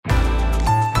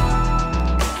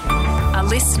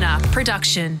listener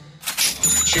production.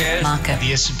 Shares, Market.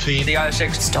 the S&P, the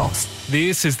ASX. Stocks.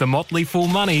 This is the Motley Fool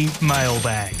Money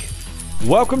Mailbag.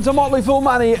 Welcome to Motley Fool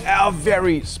Money, our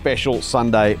very special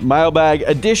Sunday Mailbag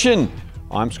edition.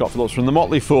 I'm Scott Phillips from the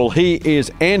Motley Fool. He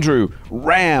is Andrew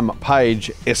Ram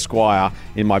Page Esquire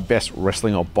in my best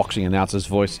wrestling or boxing announcer's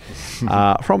voice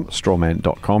from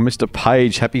strawman.com. Mr.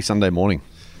 Page, happy Sunday morning.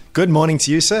 Good morning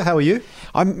to you, sir. How are you?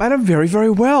 I'm very, very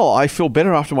well. I feel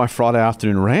better after my Friday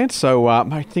afternoon rant, so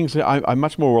I'm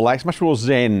much more relaxed, much more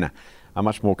zen,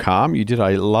 much more calm. You did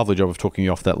a lovely job of talking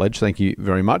you off that ledge. Thank you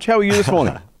very much. How are you this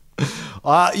morning?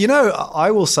 I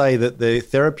will say that the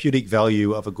therapeutic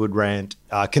value of a good rant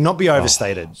cannot be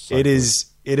overstated. It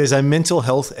is a mental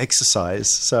health exercise.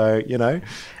 So,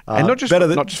 and not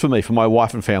just for me, for my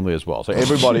wife and family as well. So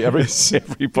everybody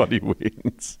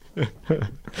wins.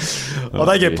 Well,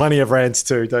 they get plenty of rants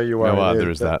too, don't you worry. No, there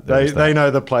is that. They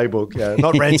know the playbook. Yeah.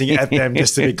 Not ranting at them,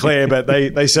 just to be clear, but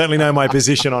they certainly know my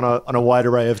position on a wide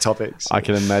array of topics. I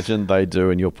can imagine they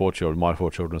do, and your poor children, my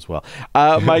poor children as well.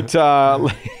 Mate,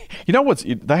 you know what?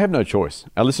 They have no choice.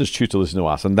 Our listeners choose to listen to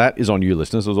us, and that is on you,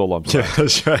 listeners, is all I'm saying. Yeah,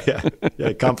 that's right.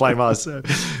 Yeah, can't blame us.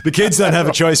 The kids don't have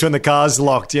a choice when the car's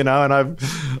locked, and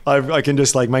I can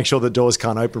just make sure the doors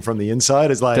can't open from the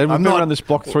inside. It's like, Dad, we've been around this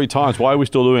block 3 times. Why are we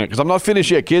still doing it? Because I'm not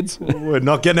finished yet, kids. We're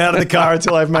not getting out of the car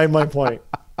until I've made my point.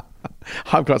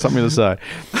 I've got something to say.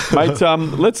 Mate,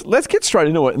 let's get straight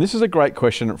into it. And this is a great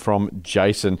question from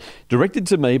Jason, directed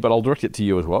to me, but I'll direct it to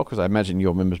you as well, because I imagine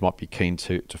your members might be keen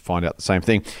to find out the same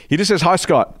thing. He just says, "Hi,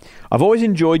 Scott. I've always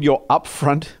enjoyed your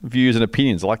upfront views and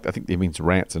opinions." I think he means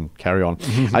rants and carry on.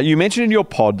 You mentioned in your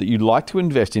pod that you'd like to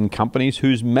invest in companies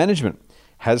whose management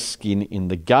has skin in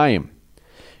the game.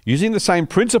 Using the same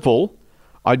principle,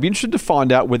 I'd be interested to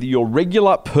find out whether your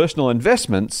regular personal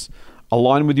investments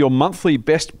align with your monthly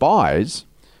best buys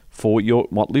for your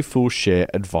Motley Fool Share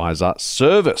Advisor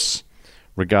service.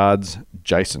 Regards,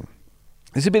 Jason.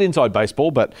 This is a bit inside baseball,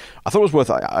 but I thought it was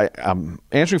worth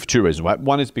answering for 2 reasons.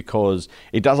 One is because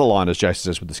it does align, as Jason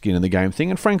says, with the skin in the game thing.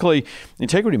 And frankly,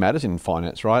 integrity matters in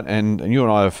finance, right? And you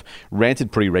and I have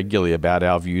ranted pretty regularly about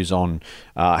our views on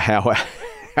how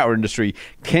our industry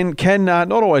can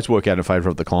not always work out in favour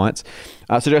of the clients.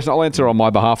 So Jason, I'll answer on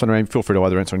my behalf, and feel free to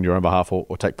either answer on your own behalf or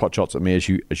take pot shots at me as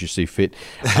you see fit.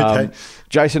 Okay.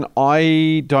 Jason,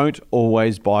 I don't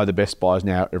always buy the best buys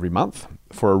now every month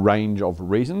for a range of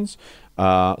reasons.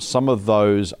 Some of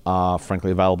those are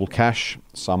frankly available cash.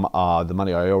 Some are the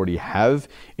money I already have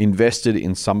invested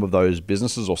in some of those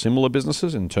businesses or similar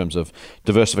businesses in terms of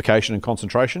diversification and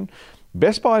concentration.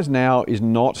 Best Buys now is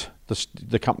not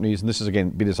the companies, and this is again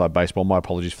a bit inside baseball, my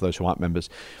apologies for those who aren't members.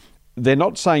 They're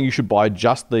not saying you should buy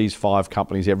just these 5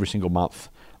 companies every single month.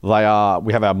 We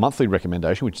have our monthly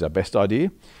recommendation, which is our best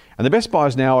idea. And the best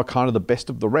buys now are kind of the best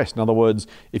of the rest. In other words,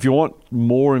 if you want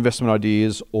more investment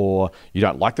ideas, or you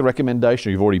don't like the recommendation,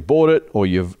 or you've already bought it, or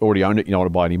you've already owned it, you don't want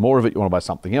to buy any more of it, you want to buy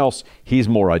something else, here's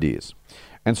more ideas.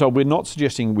 And so we're not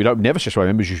suggesting, we don't never suggest to our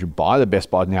members you should buy the best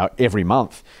buys now every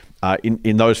month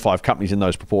in those 5 companies in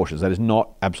those proportions. That is not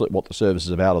absolutely what the service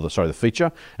is about, the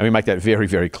feature. And we make that very,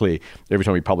 very clear every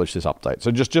time we publish this update.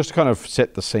 So just to kind of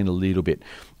set the scene a little bit,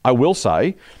 I will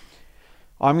say,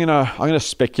 I'm gonna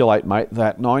speculate, mate,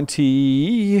 that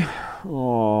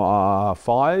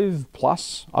 95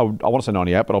 plus, I want to say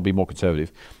 98, but I'll be more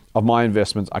conservative, of my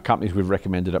investments are companies we've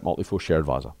recommended at Motley Fool Share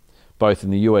Advisor, both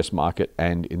in the US market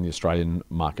and in the Australian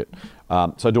market.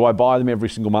 So do I buy them every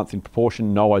single month in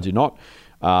proportion? No, I do not.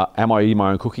 Am I eating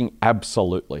my own cooking?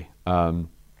 Absolutely.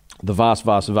 The vast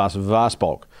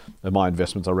bulk of my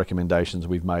investments are recommendations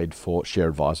we've made for Share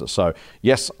Advisor. So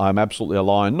yes, I'm absolutely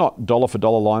aligned, not dollar for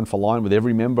dollar, line for line with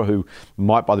every member who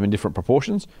might buy them in different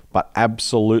proportions, but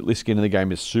absolutely skin in the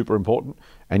game is super important.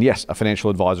 And yes, a financial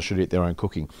advisor should eat their own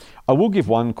cooking. I will give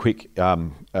one quick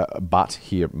but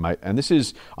here, mate. And this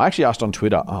is, I actually asked on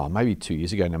Twitter, maybe 2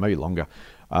 years ago now, maybe longer.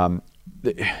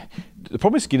 The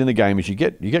problem with skin in the game is you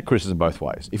get criticism both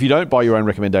ways. If you don't buy your own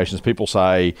recommendations, people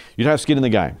say you don't have skin in the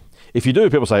game. If you do,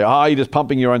 people say, you're just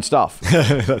pumping your own stuff.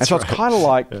 And so it's kind of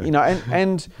like,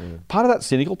 and part of that's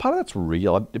cynical, part of that's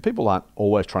real. People aren't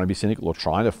always trying to be cynical or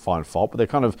trying to find fault, but they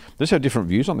just have different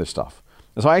views on this stuff.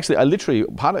 And so I literally,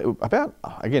 whatever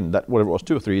it was,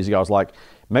 2 or 3 years ago, I was like,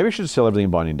 maybe I should sell everything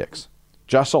and buy an index,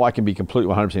 just so I can be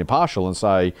completely 100% impartial and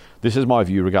say, this is my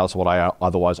view regardless of what I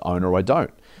otherwise own or I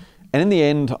don't. And in the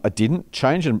end, I didn't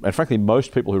change. And frankly,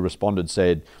 most people who responded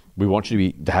said, we want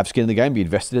you to have skin in the game, be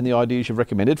invested in the ideas you've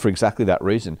recommended for exactly that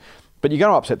reason. But you're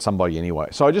going to upset somebody anyway.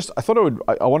 So I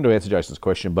wanted to answer Jason's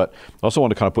question, but I also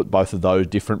want to kind of put both of those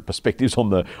different perspectives on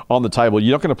the table.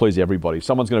 You're not going to please everybody.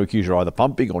 Someone's going to accuse you of either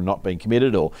pumping or not being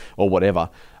committed or whatever.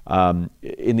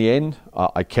 In the end,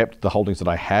 I kept the holdings that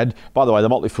I had. By the way, the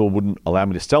Motley Fool wouldn't allow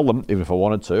me to sell them, even if I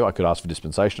wanted to. I could ask for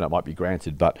dispensation, it might be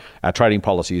granted. But our trading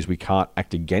policy is we can't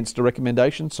act against a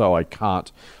recommendation, so I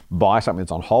can't buy something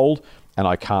that's on hold, and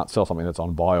I can't sell something that's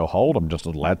on buy or hold. I'm just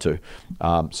not allowed to.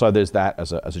 So there's that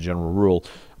as a general rule.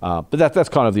 But that's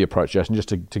kind of the approach, Jason. Just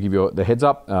to give you the heads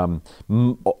up,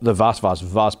 the vast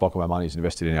bulk of my money is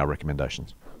invested in our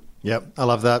recommendations. Yep, I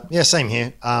love that. Yeah, same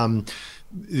here. I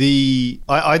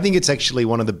think it's actually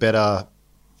one of the better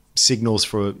signals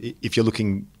for if you're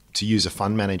looking to use a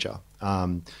fund manager.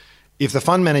 If the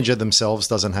fund manager themselves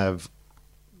doesn't have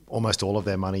almost all of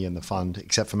their money in the fund,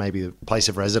 except for maybe the place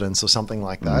of residence or something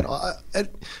like that,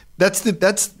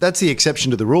 that's the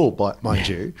exception to the rule, mind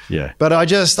you. Yeah. But I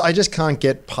just can't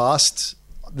get past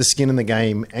the skin in the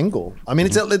game angle. I mean,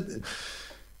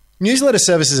 newsletter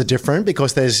services are different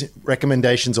because there's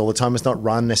recommendations all the time. It's not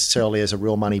run necessarily as a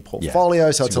real money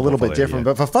portfolio, so it's a little bit different.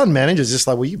 Yeah. But for fund managers, it's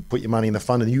like, well, you put your money in the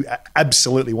fund and you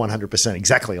absolutely 100%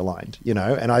 exactly aligned,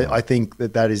 And I think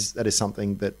that is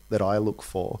something that I look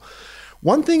for.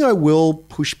 One thing I will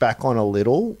push back on a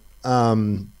little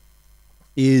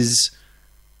is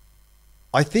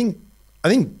I think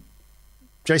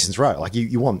Jason's right. Like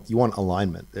you want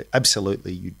alignment.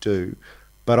 Absolutely, you do.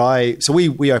 But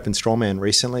we opened Strawman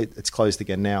recently. It's closed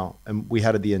again now, and we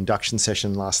had the induction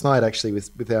session last night actually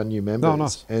with our new members. Oh,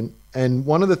 nice. And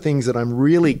one of the things that I'm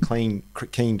really keen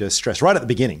to stress right at the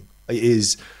beginning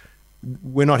is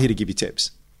we're not here to give you tips.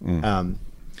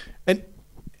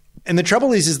 And the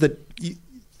trouble is that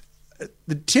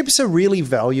the tips are really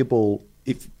valuable.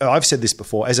 If I've said this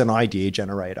before, as an idea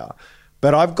generator,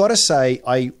 but I've got to say,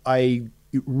 it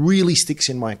really sticks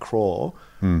in my craw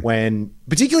when,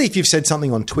 particularly if you've said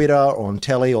something on Twitter or on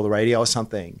telly or the radio or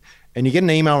something, and you get an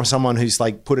email from someone who's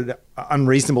like put an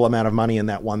unreasonable amount of money in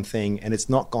that one thing and it's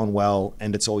not gone well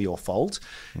and it's all your fault.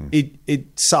 It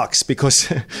sucks because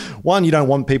one, you don't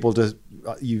want people to,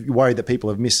 you're worried that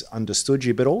people have misunderstood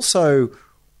you, but also,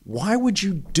 why would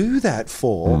you do that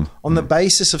for on the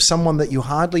basis of someone that you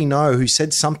hardly know who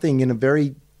said something in a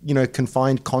very,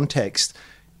 confined context?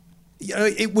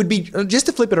 It would be, just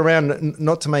to flip it around,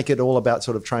 not to make it all about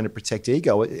sort of trying to protect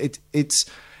ego.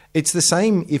 It's the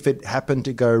same if it happened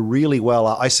to go really well.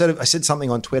 I said something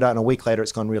on Twitter and a week later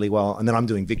it's gone really well, and then I'm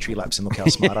doing victory laps and look how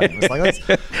smart I am. It's like,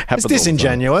 it's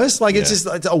disingenuous. Like it's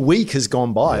a week has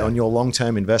gone by on your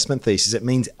long-term investment thesis. It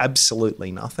means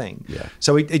absolutely nothing. Yeah.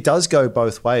 So it does go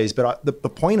both ways. But the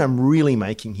point I'm really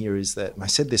making here is that, and I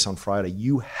said this on Friday,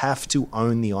 you have to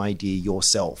own the idea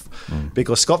yourself,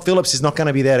 because Scott Phillips is not going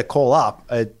to be there to call up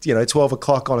at 12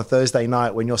 o'clock on a Thursday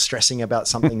night when you're stressing about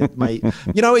something that may,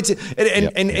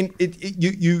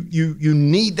 you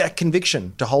need that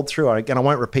conviction to hold through. Again, I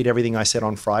won't repeat everything I said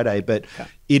on Friday, but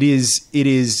it is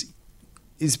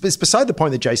beside the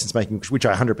point that Jason's making, which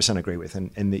I 100% agree with,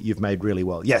 and that you've made really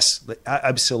well. Yes,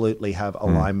 absolutely have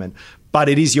alignment, but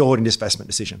it is your investment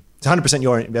decision. It's 100%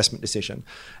 your investment decision,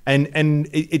 and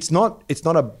it's not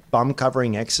a bum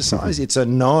covering exercise. It's a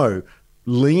no.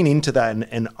 Lean into that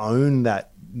and own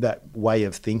that way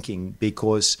of thinking,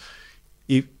 because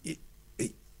you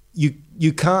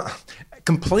can't,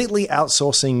 completely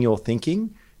outsourcing your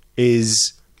thinking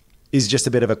is just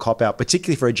a bit of a cop-out,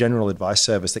 particularly for a general advice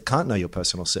service that can't know your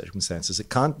personal circumstances, that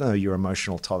can't know your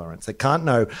emotional tolerance, that can't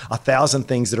know 1,000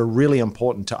 things that are really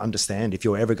important to understand if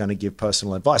you're ever going to give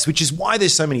personal advice, which is why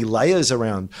there's so many layers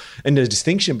around and the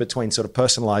distinction between sort of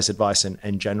personalized advice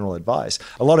and general advice.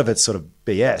 A lot of it's sort of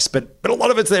BS, but a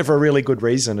lot of it's there for a really good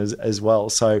reason as well.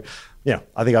 So,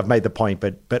 I think I've made the point,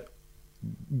 but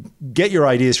get your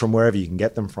ideas from wherever you can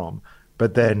get them from.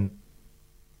 But then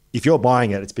if you're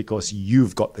buying it, it's because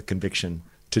you've got the conviction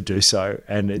to do so.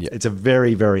 And it's a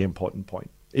very, very important point,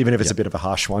 even if it's a bit of a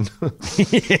harsh one.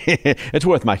 It's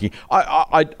worth making.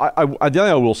 The only thing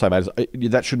I will say about it is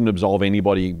that shouldn't absolve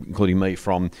anybody, including me,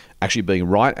 from actually being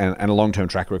right, and a long-term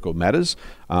track record matters.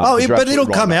 But it'll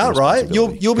come out, right?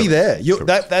 You'll be there.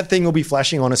 That thing will be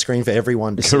flashing on a screen for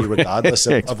everyone to see, regardless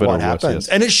of what happens. Yes.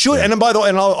 And it should. And by the way,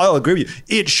 and I'll agree with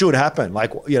you, it should happen.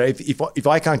 Like, if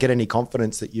I can't get any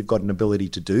confidence that you've got an ability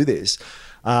to do this,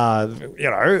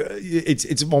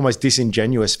 it's almost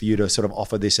disingenuous for you to sort of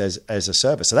offer this as a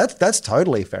service. So that's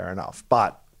totally fair enough.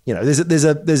 But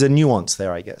there's a nuance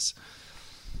there, I guess.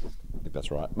 I think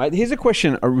that's right, mate. Here's a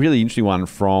question, a really interesting one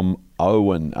from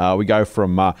Owen. We go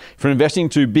from investing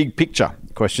to big picture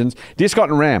questions. Dear Scott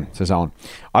and Ram, says Owen,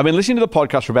 I've been listening to the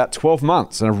podcast for about 12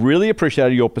 months and I've really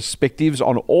appreciated your perspectives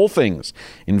on all things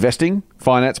investing,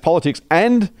 finance, politics,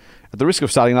 and at the risk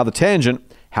of starting another tangent,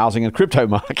 housing and crypto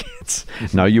markets.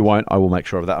 No, you won't. I will make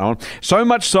sure of that one. So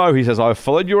much so, he says, I've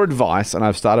followed your advice and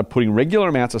I've started putting regular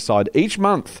amounts aside each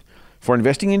month for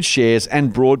investing in shares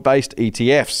and broad-based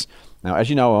ETFs. Now, as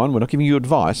you know, Owen, we're not giving you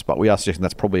advice, but we are suggesting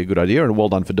that's probably a good idea, and well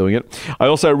done for doing it. I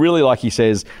also really like, he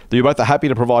says, that you both are happy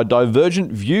to provide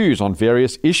divergent views on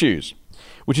various issues,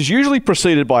 which is usually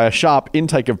preceded by a sharp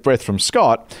intake of breath from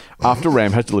Scott after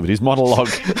Ram has delivered his monologue.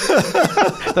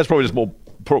 That's probably just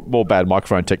more bad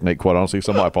microphone technique, quite honestly,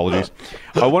 so my apologies.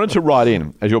 I wanted to write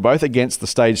in, as you're both against the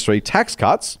stage 3 tax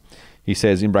cuts, he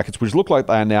says, in brackets, which look like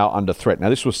they are now under threat. Now,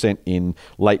 this was sent in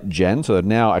late Jan, so they're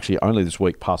now actually only this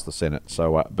week past the Senate.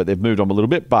 So, but they've moved on a little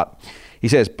bit. But he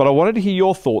says, but I wanted to hear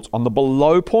your thoughts on the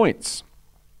below points.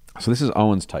 So this is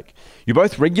Owen's take. You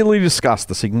both regularly discuss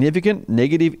the significant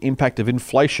negative impact of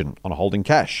inflation on holding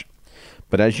cash.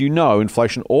 But as you know,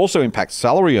 inflation also impacts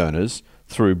salary earners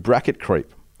through bracket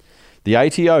creep. The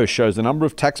ATO shows the number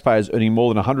of taxpayers earning more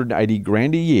than 180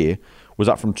 grand a year was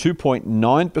up from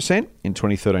 2.9% in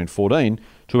 2013-14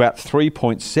 to about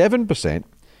 3.7%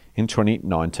 in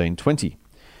 2019-20.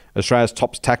 Australia's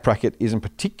top tax bracket isn't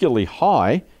particularly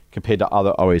high compared to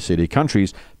other OECD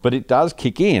countries, but it does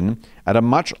kick in at a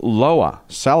much lower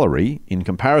salary in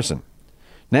comparison.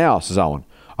 Now, says Owen,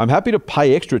 I'm happy to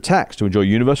pay extra tax to enjoy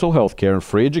universal healthcare and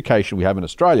free education we have in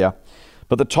Australia,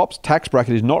 but the top tax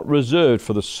bracket is not reserved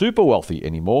for the super wealthy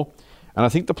anymore. And I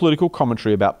think the political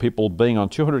commentary about people being on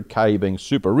 200K being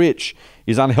super rich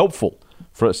is unhelpful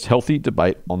for its healthy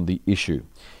debate on the issue.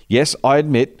 Yes, I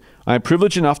admit I am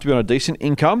privileged enough to be on a decent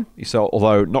income, so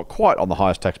although not quite on the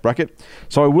highest tax bracket,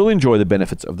 so I will enjoy the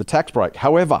benefits of the tax break.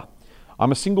 However,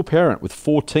 I'm a single parent with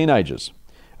 4 teenagers,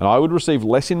 and I would receive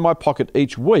less in my pocket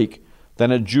each week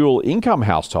than a dual income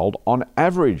household on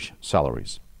average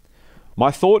salaries.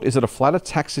 My thought is that a flatter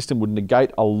tax system would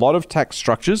negate a lot of tax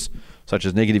structures, such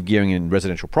as negative gearing in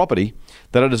residential property,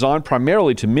 that are designed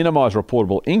primarily to minimise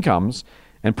reportable incomes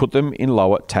and put them in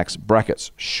lower tax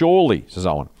brackets. Surely, says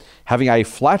Owen, having a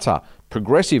flatter,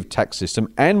 progressive tax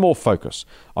system and more focus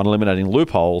on eliminating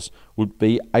loopholes would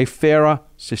be a fairer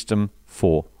system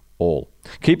for all.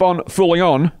 Keep on fooling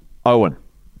on, Owen.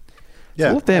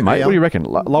 Yeah. Look there, mate. What do you reckon?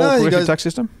 Lower progressive tax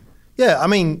system? Yeah, I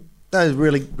mean, those are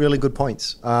really, really good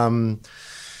points.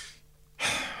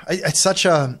 It's such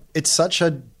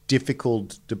a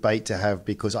difficult debate to have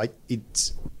because I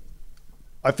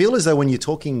feel as though when you're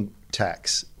talking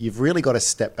tax, you've really got to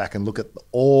step back and look at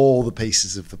all the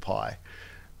pieces of the pie.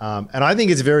 And I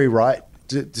think it's very right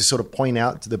to sort of point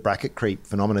out to the bracket creep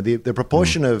phenomena. The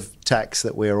proportion of tax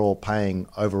that we're all paying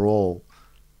overall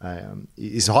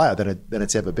is higher than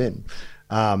it's ever been.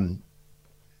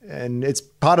 And it's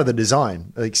part of the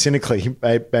design, like cynically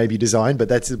maybe design, but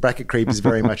that's the bracket creep is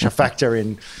very much a factor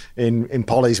in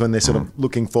pollies when they're sort of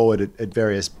looking forward at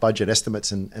various budget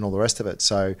estimates and all the rest of it.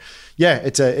 So, yeah,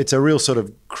 it's a real sort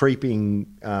of creeping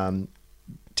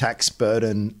tax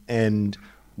burden. And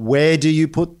where do you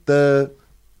put the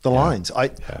lines? I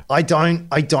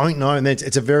don't know, and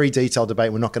it's a very detailed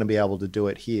debate. We're not going to be able to do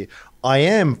it here. I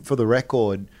am, for the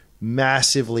record,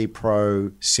 massively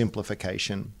pro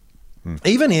simplification.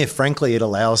 Even if, frankly, it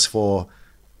allows for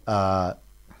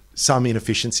some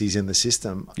inefficiencies in the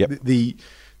system. Yep.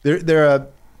 There are.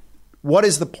 What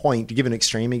is the point? To give an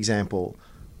extreme example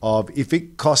of if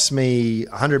it costs me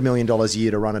 $100 million a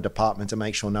year to run a department to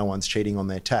make sure no one's cheating on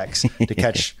their tax to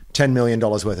catch $10 million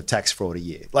worth of tax fraud a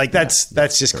year. Like that's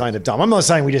just kind of dumb. I'm not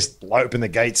saying we just open the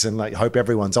gates and like hope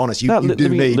everyone's honest.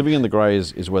 Living in the grey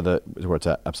is where it's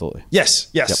at. Absolutely. Yes.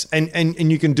 Yep.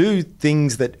 And you can do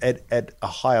things that at a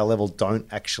higher level don't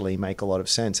actually make a lot of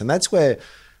sense. And that's where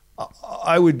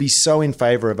I would be so in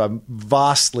favor of a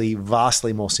vastly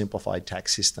more simplified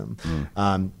tax system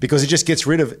because it just gets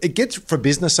rid of, for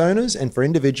business owners and for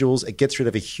individuals, it gets rid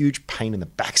of a huge pain in the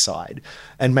backside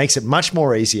and makes it much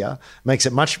more easier, makes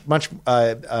it much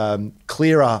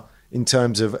clearer in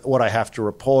terms of what I have to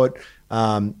report.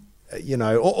 All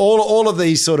of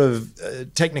these sort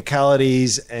of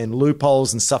technicalities and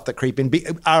loopholes and stuff that creep in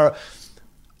are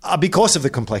because of the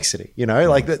complexity,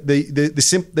 like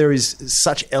there is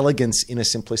such elegance in a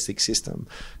simplistic system.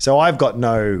 So I've got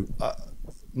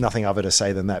nothing other to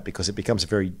say than that because it becomes a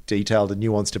very detailed and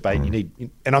nuanced debate.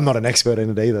 And I'm not an expert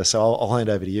in it either. So I'll hand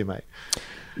over to you, mate.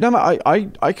 No,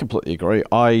 I completely agree.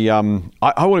 I want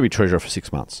to be treasurer for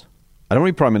 6 months. I don't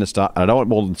want to be prime minister, and I don't want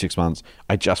more than 6 months.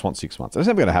 I just want 6 months. And it's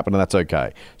never going to happen, and that's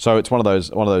okay. So it's one of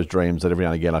those dreams that every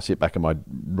now and again I sit back in my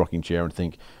rocking chair and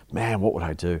think, man, what would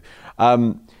I do?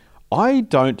 I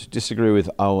don't disagree with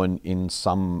Owen in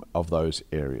some of those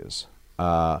areas.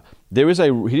 There is he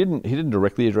didn't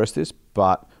directly address this,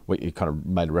 but he kind of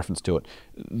made a reference to it.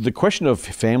 The question of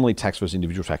family tax versus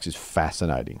individual tax is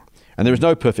fascinating, and there is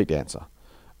no perfect answer.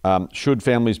 Should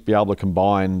families be able to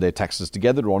combine their taxes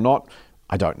together or not?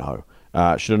 I don't know.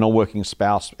 Should a non-working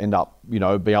spouse end up, be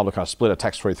able to kind of split a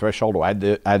tax-free threshold or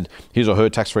add his or her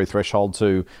tax-free threshold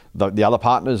to the other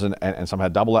partners and somehow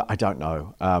double it? I don't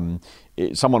know.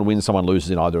 Someone wins, someone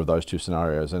loses in either of those two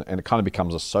scenarios, and it kind of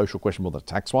becomes a social question more than a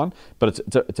tax one. But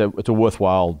it's a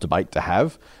worthwhile debate to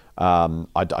have.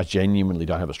 I genuinely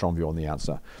don't have a strong view on the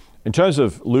answer. In terms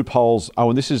of loopholes,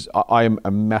 I am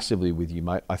massively with you,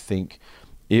 mate. I think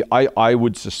I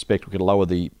would suspect we could lower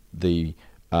the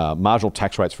marginal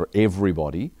tax rates for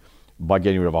everybody by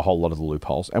getting rid of a whole lot of the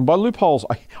loopholes. And by loopholes,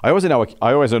 I always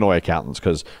annoy accountants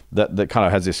because that kind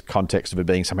of has this context of it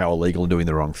being somehow illegal and doing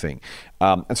the wrong thing.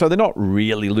 And so they're not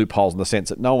really loopholes in the sense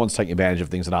that no one's taking advantage of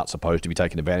things that aren't supposed to be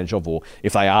taken advantage of, or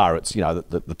if they are, it's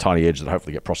the tiny edge that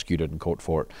hopefully get prosecuted and caught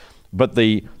for it. But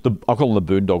I'll call them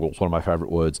the boondoggles, one of my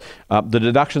favourite words. The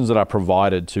deductions that are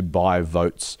provided to buy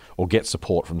votes or get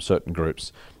support from certain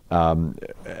groups, and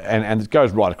it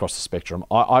goes right across the spectrum.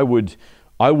 I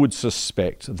would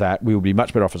suspect that we would be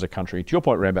much better off as a country. To your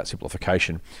point around about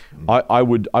simplification, I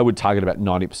would target about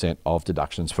 90% of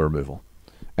deductions for removal,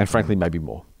 and frankly, maybe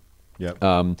more.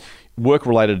 Yep.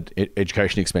 Work-related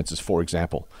education expenses, for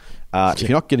example. If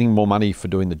you're not getting more money for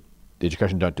doing the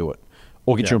education, don't do it,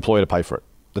 or get your employer to pay for it.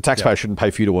 The taxpayer shouldn't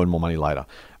pay for you to earn more money later.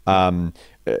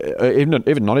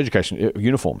 Even non-education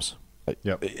uniforms.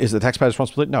 Yep. Is the taxpayer's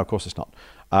responsibility? No, of course it's not.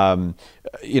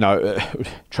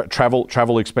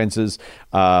 Travel expenses.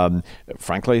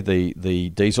 Frankly, the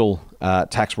diesel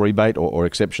tax rebate or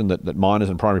exception that miners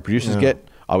and primary producers get,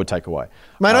 I would take away.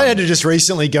 Mate, I had to just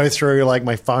recently go through like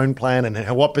my phone plan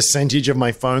and what percentage of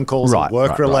my phone calls are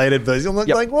work-related versus. I'm like,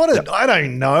 I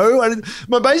don't know.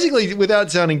 But basically, without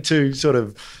sounding too sort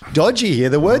of dodgy here,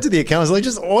 the words of the account is like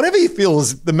just whatever you feel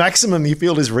is the maximum you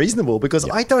feel is reasonable, because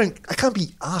I can't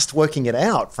be asked working it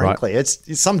out, frankly. Right.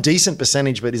 It's some decent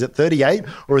percentage, but is it 38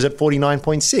 or is it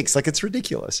 49.6? Like, it's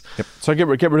ridiculous. Yep. So get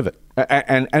rid of it.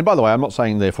 And by the way, I'm not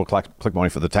saying therefore collect money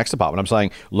for the tax department. I'm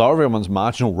saying lower everyone's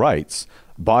marginal rates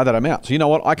by that amount. So you know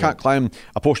what? I can't claim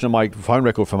a portion of my phone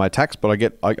record for my tax, but I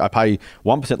pay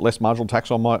 1% less marginal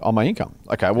tax on my income.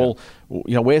 Okay, well,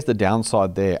 where's the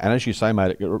downside there? And as you say,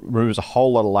 mate, it removes a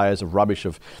whole lot of layers of rubbish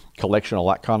of collection, all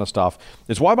that kind of stuff.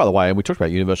 It's why, by the way, and we talked about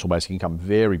universal basic income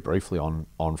very briefly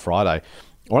on Friday.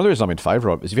 One of the reasons I'm in favour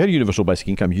of is if you had universal basic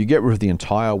income, you get rid of the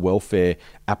entire welfare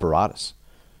apparatus.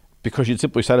 Because you'd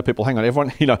simply say to people, hang on,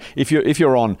 everyone, if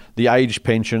you're on the age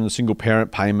pension, single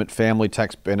parent payment, family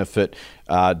tax benefit,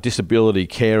 disability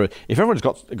care, if everyone's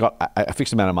got a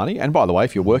fixed amount of money, and by the way,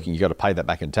 if you're working, you've got to pay that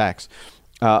back in tax,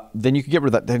 then you can get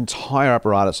rid of that entire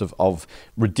apparatus of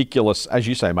ridiculous, as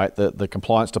you say, mate, the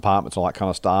compliance departments, all that kind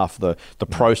of stuff, the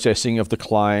processing of the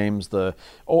claims,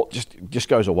 just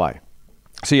goes away.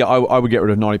 So yeah, I would get rid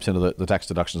of 90% of the tax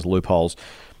deductions loopholes.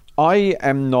 I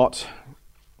am not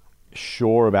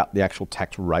sure about the actual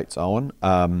tax rates, Owen.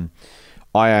 I'm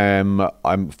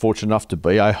fortunate enough to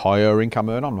be a higher income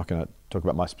earner. I'm not going to talk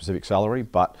about my specific salary,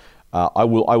 but I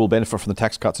will benefit from the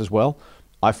tax cuts as well.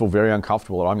 I feel very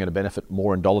uncomfortable that I'm going to benefit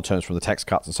more in dollar terms from the tax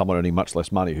cuts than someone earning much less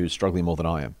money who's struggling more than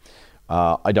I am.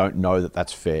 I don't know that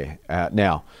that's fair.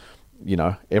 Now,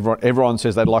 everyone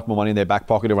says they'd like more money in their back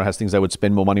pocket. Everyone has things they would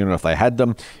spend more money on if they had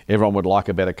them. Everyone would like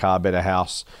a better car, better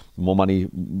house, more money,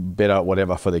 better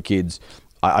whatever for their kids.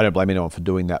 I don't blame anyone for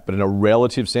doing that. But in a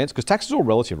relative sense, because tax is all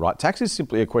relative, right? Tax is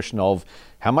simply a question of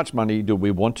how much money do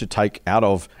we want to take out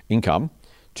of income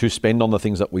to spend on the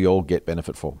things that we all get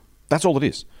benefit for. That's all it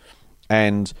is.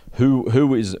 And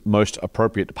who is most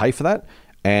appropriate to pay for that,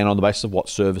 and on the basis of what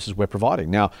services we're providing.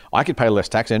 Now, I could pay less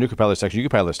tax, Andrew could pay less tax, you could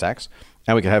pay less tax,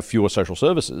 and we could have fewer social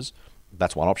services.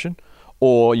 That's one option.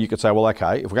 Or you could say, well,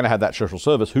 okay, if we're going to have that social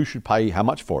service, who should pay how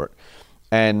much for it?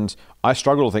 And I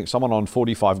struggle to think someone on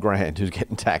 45 grand who's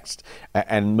getting taxed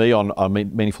and me on a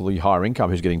meaningfully higher income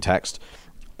who's getting taxed,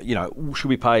 should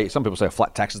we pay, some people say a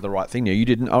flat tax is the right thing. Now, you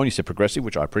didn't, only said progressive,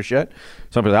 which I appreciate.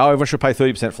 Some people say, everyone should pay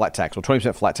 30% flat tax or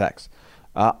 20% flat tax.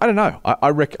 I don't know. I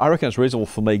reckon it's reasonable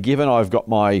for me, given I've got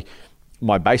my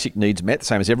basic needs met, the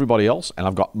same as everybody else, and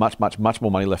I've got much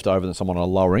more money left over than someone on a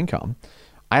lower income.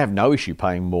 I have no issue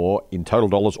paying more in total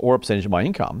dollars or a percentage of my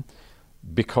income,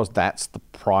 because that's the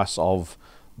price of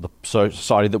the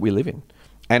society that we live in.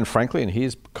 And frankly, and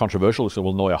here's controversial, this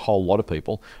will annoy a whole lot of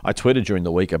people. I tweeted during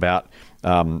the week about,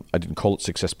 I didn't call it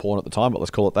success porn at the time, but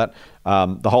let's call it that.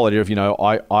 The whole idea of,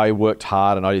 I worked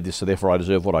hard and I did this, so therefore I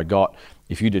deserve what I got.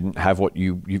 If you didn't have what if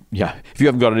you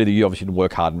haven't got it either, you obviously didn't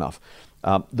work hard enough.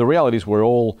 The reality is we're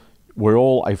all we're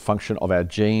all a function of our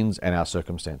genes and our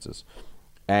circumstances.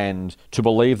 And to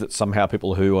believe that somehow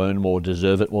people who earn more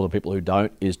deserve it more than people who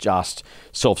don't is just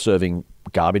self-serving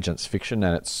garbage, and it's fiction,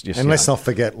 and it's just... And let's not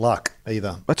forget luck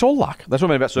either. That's all luck. That's what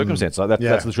I mean about circumstance. That's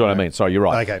literally what I mean. Sorry, you're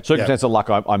right. Okay, Circumstance and luck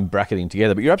I'm bracketing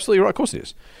together, but you're absolutely right. Of course it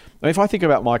is. I mean, if I think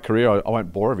about my career, I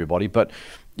won't bore everybody, but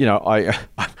I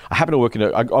happen to work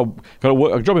I got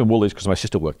a job in Woolies because my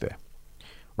sister worked there.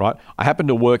 Right, I happened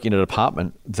to work in a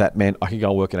department that meant I could go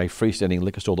and work in a freestanding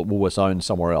liquor store that Woolworths owned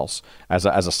somewhere else as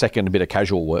a second bit of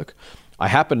casual work. I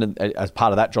happened, as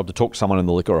part of that job, to talk to someone in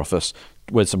the liquor office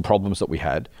with some problems that we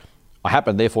had. I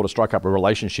happened, therefore, to strike up a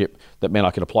relationship that meant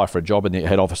I could apply for a job in the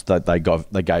head office that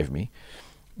they gave me.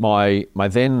 My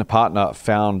then partner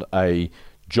found a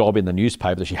job in the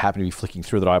newspaper that she happened to be flicking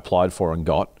through that I applied for and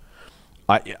got.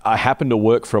 I happened to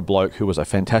work for a bloke who was a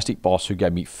fantastic boss who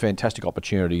gave me fantastic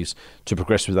opportunities to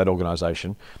progress with that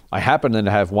organisation. I happened then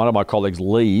to have one of my colleagues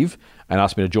leave and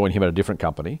ask me to join him at a different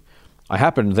company. I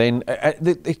happened then,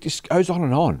 it just goes on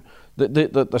and on.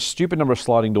 The stupid number of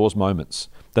sliding doors moments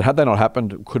that, had they not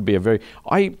happened, could be a very...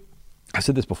 I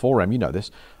said this before, Ram, you know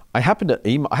this. I happened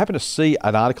to see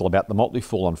an article about the Motley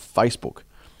Fool on Facebook,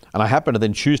 and I happened to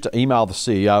then choose to email the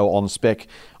CEO on spec.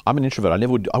 I'm an introvert.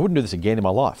 I wouldn't do this again in my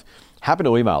life. Happened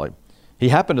to email him. He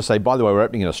happened to say, by the way, we're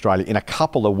opening in Australia in a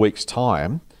couple of weeks'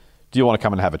 time. Do you want to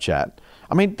come and have a chat?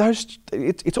 I mean,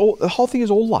 it's all, the whole thing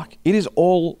is all luck. It is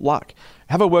all luck.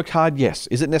 Have I worked hard? Yes.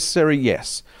 Is it necessary?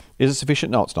 Yes. Is it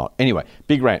sufficient? No, it's not. Anyway,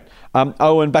 big rant.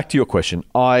 And back to your question.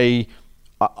 I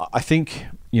think,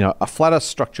 a flatter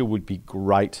structure would be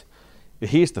great. But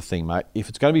here's the thing, mate. If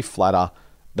it's going to be flatter,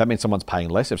 that means someone's paying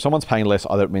less. If someone's paying less,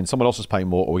 either it means someone else is paying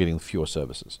more or we're getting fewer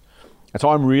services. And so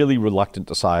I'm really reluctant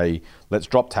to say, let's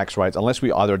drop tax rates unless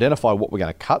we either identify what we're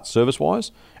going to cut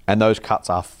service-wise, and those cuts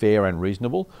are fair and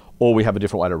reasonable, or we have a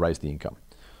different way to raise the income.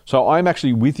 So I'm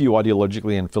actually with you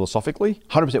ideologically and philosophically,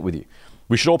 100% with you.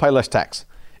 We should all pay less tax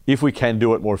if we can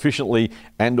do it more efficiently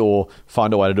and or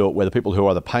find a way to do it where the people who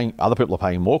are other people are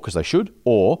paying more because they should,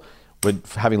 or we're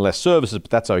having less services, but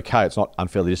that's okay. It's not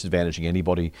unfairly disadvantaging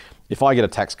anybody. If I get a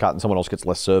tax cut and someone else gets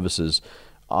less services,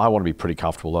 I want to be pretty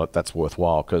comfortable that that's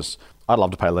worthwhile, because I'd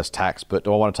love to pay less tax, but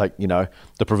do I want to take,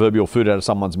 the proverbial food out of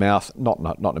someone's mouth? Not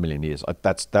in a million years.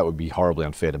 That would be horribly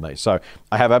unfair to me. So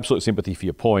I have absolute sympathy for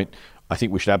your point. I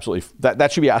think we should absolutely,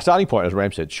 that should be our starting point, as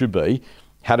Ram said, should be,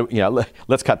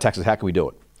 let's cut taxes. How can we do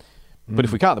it? But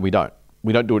if we can't, then we don't.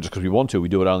 We don't do it just because we want to. We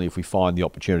do it only if we find the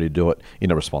opportunity to do it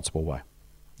in a responsible way.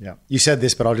 Yeah. You said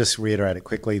this, but I'll just reiterate it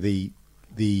quickly.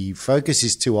 The focus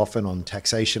is too often on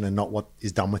taxation and not what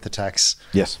is done with the tax.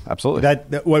 Yes, absolutely.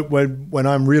 When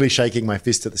I'm really shaking my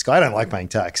fist at the sky, I don't like paying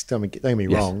tax. Don't get me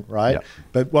wrong, right? Yeah.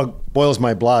 But what boils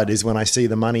my blood is when I see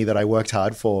the money that I worked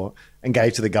hard for and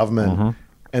gave to the government,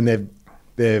 and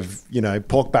they've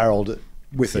pork barreled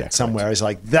with it somewhere. Correct. It's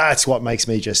like, that's what makes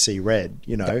me just see red.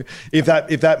 If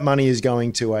that money is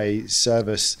going to a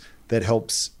service that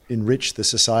helps enrich the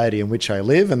society in which I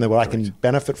live and that I can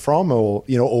benefit from, or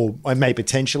I may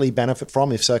potentially benefit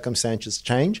from if circumstances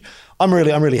change, I'm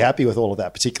really happy with all of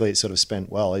that. Particularly, it's sort of spent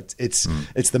well. It's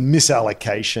the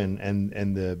misallocation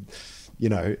and the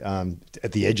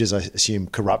at the edges, I assume,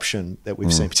 corruption that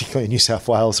we've seen, particularly in New South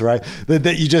Wales, right?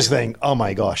 That you just think, oh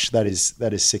my gosh, that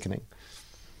is sickening.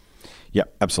 Yeah,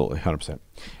 absolutely, 100%.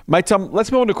 Mate,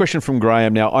 let's move on to a question from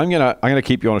Graham. Now, I'm gonna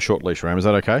keep you on a short leash, Ram. Is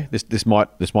that okay? This might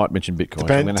mention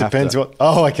Bitcoin. Depends what.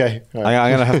 Oh, okay. Right.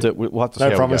 I'm gonna have to. We'll have to see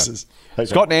no promises. Okay.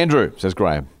 Scott and Andrew, says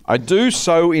Graham. I do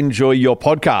so enjoy your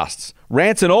podcasts,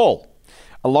 rants and all,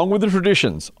 along with the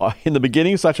traditions in the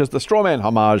beginning, such as the strawman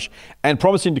homage and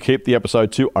promising to keep the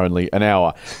episode to only an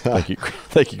hour. Thank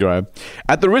you, Graham.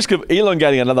 At the risk of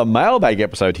elongating another mailbag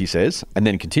episode, he says, and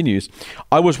then continues,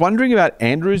 I was wondering about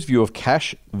Andrew's view of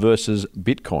cash versus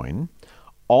Bitcoin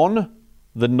on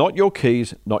the not your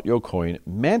keys, not your coin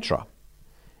mantra.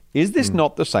 Is this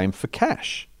not the same for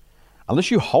cash? Unless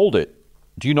you hold it,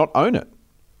 do you not own it?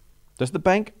 Does the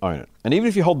bank own it? And even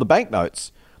if you hold the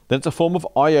banknotes, then it's a form of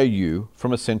IOU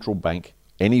from a central bank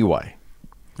anyway.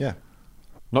 Yeah.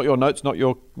 Not your notes, not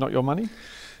your money?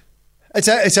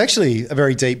 It's actually a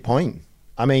very deep point.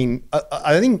 I mean,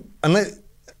 I think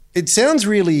it sounds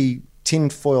really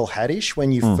tinfoil hattish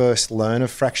when you first learn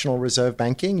of fractional reserve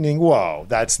banking. You think, whoa,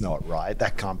 that's not right.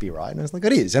 That can't be right. And it's like,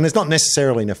 it is. And it's not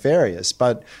necessarily nefarious,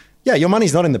 but yeah, your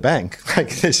money's not in the bank.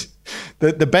 Like this,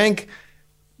 the bank,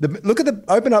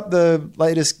 open up the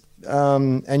latest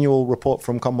annual report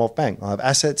from Commonwealth Bank. I'll have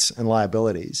assets and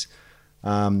liabilities.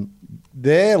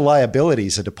 Their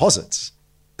liabilities are deposits.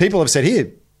 People have said,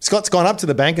 here, Scott's gone up to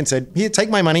the bank and said, here, take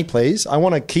my money, please. I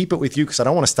want to keep it with you because I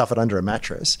don't want to stuff it under a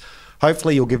mattress.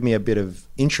 Hopefully you'll give me a bit of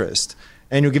interest.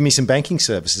 and you'll give me some banking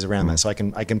services around that. So I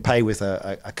can pay with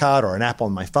a card or an app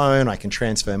on my phone. I can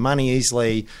transfer money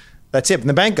easily. That's it. And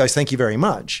the bank goes, thank you very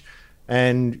much.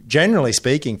 And generally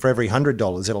speaking, for every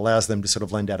 $100, it allows them to sort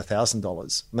of lend out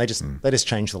 $1,000. And they just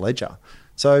change the ledger.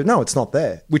 So no, it's not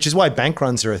there, which is why bank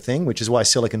runs are a thing, which is why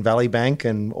Silicon Valley Bank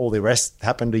and all the rest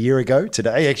happened a year ago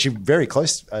today, actually very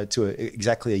close to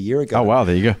exactly a year ago. Oh, wow.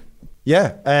 There you go.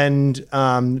 Yeah. And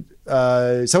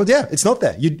so, yeah, it's not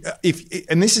there.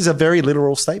 And this is a very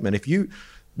literal statement. If you,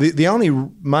 the only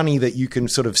money that you can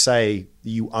sort of say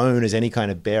you own as any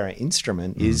kind of bearer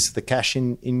instrument is the cash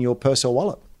in your purse or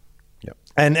wallet. Yep.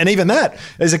 And even that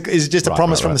is just a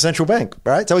promise from the central bank,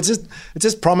 right? So it's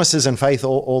just promises and faith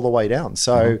all the way down.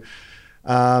 So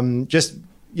just,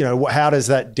 how does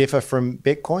that differ from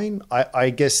Bitcoin? I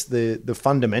guess the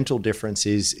fundamental difference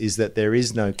is that there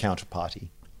is no counterparty.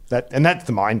 That's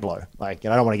the mind blow. Like,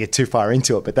 I don't want to get too far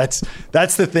into it, but that's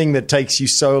the thing that takes you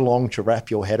so long to wrap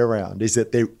your head around, is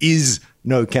that there is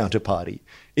no counterparty.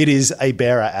 It is a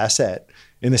bearer asset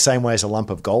in the same way as a lump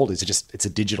of gold is. It's a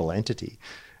digital entity.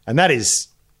 And that is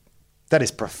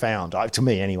profound. To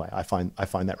me anyway, I find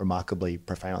that remarkably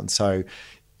profound. So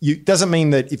doesn't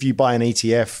mean that if you buy an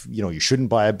ETF, you shouldn't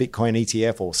buy a Bitcoin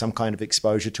ETF or some kind of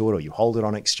exposure to it, or you hold it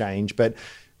on exchange, but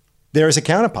there is a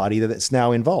counterparty that's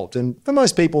now involved. And for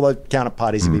most people, the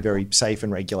counterparties will be very safe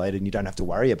and regulated and you don't have to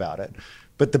worry about it.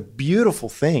 But the beautiful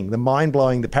thing, the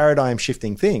mind-blowing, the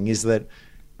paradigm-shifting thing is that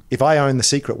if I own the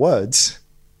secret words,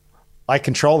 I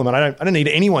control them and I don't need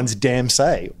anyone's damn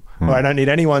say. Or I don't need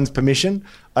anyone's permission.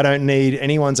 I don't need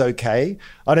anyone's okay.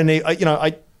 I don't need,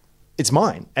 it's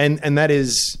mine. And that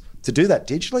is, to do that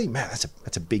digitally, man,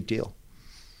 that's a big deal.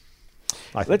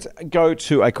 Let's go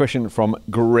to a question from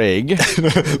Greg.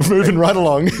 Moving right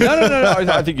along. No.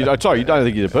 I think you don't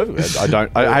think you did perfectly.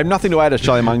 I have nothing to add, as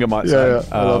Charlie Munger might say. Yeah,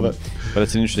 I love it. But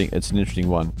it's an interesting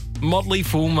one. Motley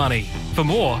Fool Money. For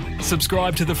more,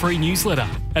 subscribe to the free newsletter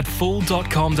at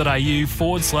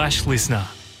fool.com.au/listener.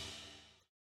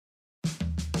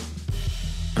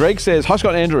 Greg says, hi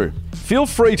Scott and Andrew. Feel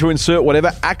free to insert whatever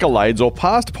accolades or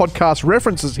past podcast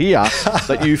references here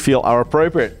that you feel are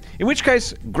appropriate. In which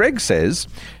case, Greg says,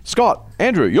 Scott,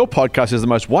 Andrew, your podcast is the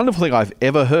most wonderful thing I've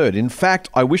ever heard. In fact,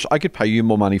 I wish I could pay you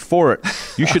more money for it.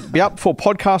 You should be up for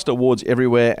podcast awards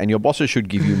everywhere and your bosses should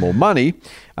give you more money.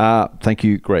 Thank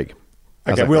you, Greg.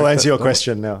 Okay, we'll answer your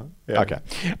question now. Yeah. Okay.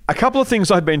 A couple of things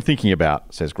I've been thinking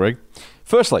about, says Greg.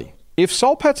 Firstly, if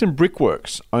Soulpats and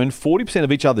Brickworks own 40%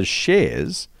 of each other's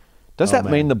shares, does that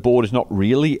mean the board is not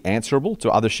really answerable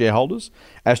to other shareholders,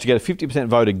 as to get a 50%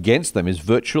 vote against them is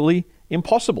virtually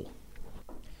impossible?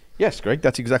 Yes, Greg,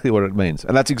 that's exactly what it means.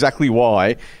 And that's exactly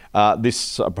why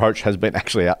this approach has been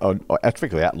actually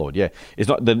outlawed. Yeah,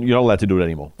 you're not allowed to do it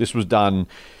anymore. This was done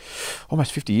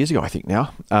almost 50 years ago, I think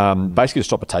now, basically to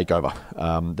stop a takeover.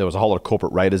 There was a whole lot of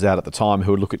corporate raiders out at the time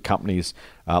who would look at companies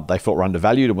they felt were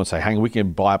undervalued and would say, hang on, we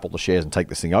can buy up all the shares and take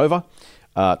this thing over.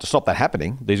 To stop that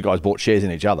happening, these guys bought shares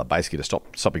in each other, basically to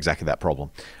stop exactly that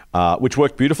problem, which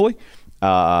worked beautifully.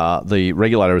 The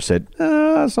regulator has said,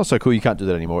 it's not so cool, you can't do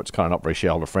that anymore, it's kind of not very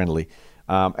shareholder friendly.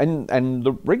 And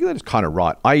the regulator's kind of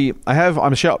right. I'm a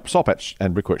Soulpats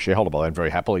and Brickworks shareholder, by the way, and very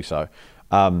happily so.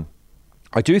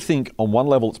 I do think on one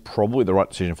level it's probably the right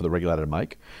decision for the regulator to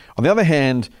make. On the other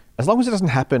hand, as long as it doesn't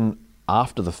happen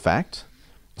after the fact,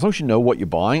 as long as you know what you're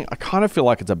buying, I kind of feel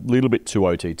like it's a little bit too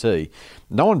OTT.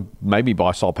 No one made me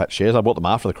buy Soulpats shares. I bought them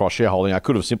after the cross-shareholding. I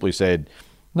could have simply said,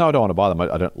 no, I don't want to buy them.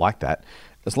 I don't like that.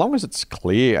 As long as it's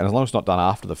clear and as long as it's not done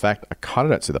after the fact, I kind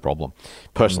of don't see the problem.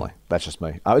 Personally, that's just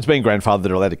me. It's been grandfathered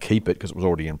that are allowed to keep it because it was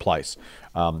already in place.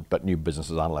 But new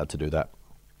businesses aren't allowed to do that.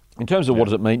 In terms of what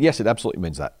does it mean? Yes, it absolutely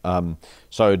means that.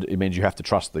 So it means you have to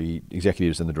trust the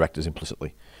executives and the directors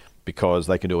implicitly, because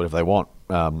they can do whatever they want.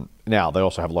 Now, they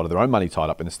also have a lot of their own money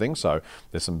tied up in this thing, so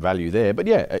there's some value there. But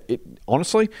yeah,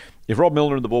 honestly, if Rob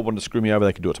Milner and the board wanted to screw me over,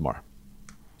 they could do it tomorrow.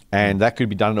 And that could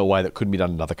be done in a way that couldn't be done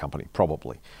in another company,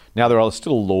 probably. Now, there are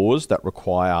still laws that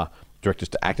require directors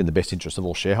to act in the best interest of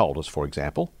all shareholders, for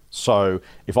example. So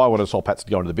if I wanted Soulpats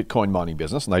to go into the Bitcoin mining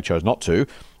business and they chose not to,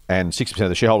 and 60% of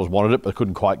the shareholders wanted it but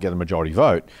couldn't quite get a majority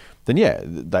vote, then yeah,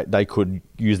 they could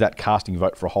use that casting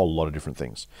vote for a whole lot of different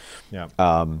things. Yeah.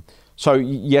 So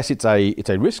yes, it's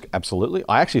a risk, absolutely.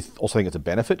 I actually also think it's a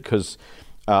benefit because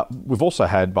we've also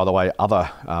had, by the way, other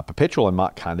Perpetual and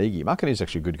Mark Carnegie. Mark Carnegie's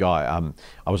actually a good guy.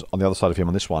 I was on the other side of him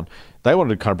on this one. They wanted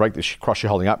to kind of break this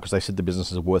cross-shareholding up because they said the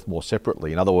businesses are worth more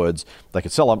separately. In other words, they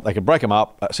could sell them, they could break them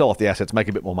up, sell off the assets, make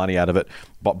a bit more money out of it,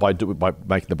 but by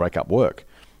making the breakup work.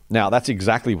 Now, that's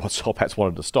exactly what Soulpats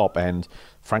wanted to stop, and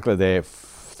frankly, they're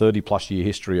 30 plus year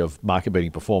history of market beating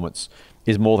performance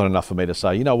is more than enough for me to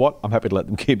say, you know what, I'm happy to let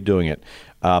them keep doing it.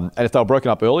 And if they were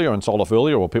broken up earlier and sold off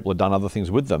earlier, or people had done other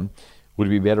things with them, would it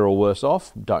be better or worse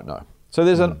off? Don't know. So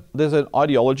there's an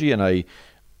ideology and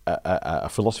a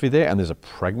philosophy there, and there's a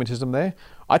pragmatism there.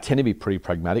 I tend to be pretty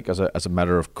pragmatic as a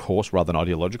matter of course rather than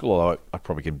ideological, although I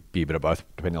probably can be a bit of both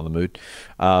depending on the mood.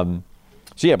 So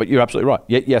yeah, but you're absolutely right.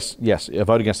 Yes, a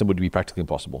vote against them would be practically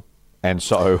impossible. And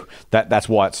so that's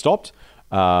why it stopped.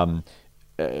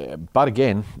 But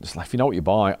again, it's like, if you know what you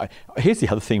buy. Here's the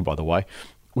other thing, by the way.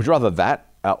 Would you rather that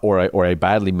or a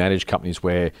badly managed companies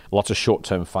where lots of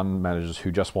short-term fund managers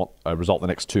who just want a result in the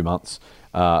next 2 months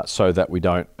so that we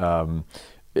don't, so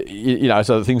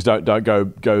that things don't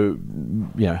go,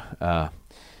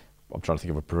 I'm trying to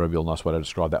think of a proverbial nice way to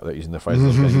describe that without using the phrase I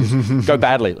was going to use. Go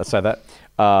badly, let's say that.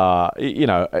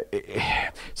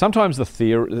 Sometimes the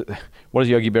theory, what does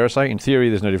Yogi Berra say? In theory,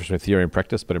 there's no difference between theory and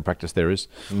practice, but in practice there is.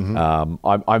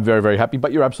 I'm very, very happy,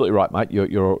 but you're absolutely right, mate.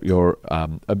 Your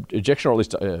objection, or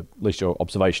at least your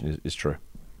observation is true.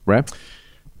 Ram?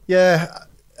 Yeah,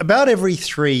 about every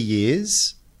 3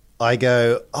 years, I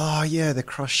go, oh yeah, the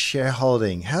cross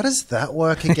shareholding. How does that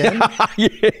work again?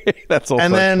 Yeah, that's also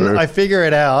and then true. I figure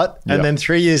it out, and then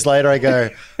 3 years later I go,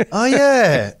 oh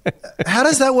yeah, how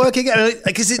does that work again?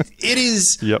 Because it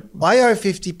is. Yep. I owe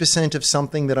 50% of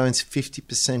something that owns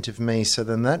 50% of me. So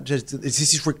then that just it's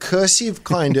this recursive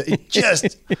kind of. It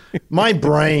just my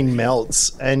brain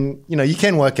melts, and you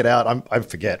can work it out. I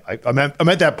forget. I'm at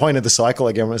that point of the cycle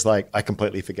again where it's like I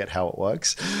completely forget how it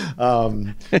works.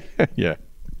 Yeah.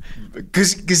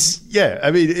 Because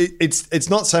I mean, it's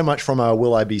not so much from a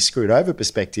will I be screwed over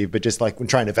perspective, but just like when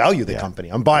trying to value the company.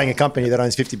 I'm buying a company that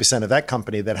owns 50% of that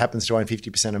company that happens to own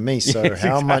 50% of me. So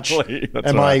how much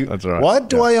am I? That's right. What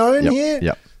do I own here?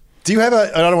 Yep. Do you have I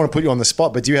don't want to put you on the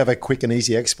spot, but do you have a quick and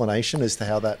easy explanation as to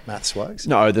how that maths works?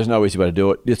 No, there's no easy way to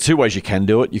do it. There's two ways you can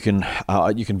do it. You can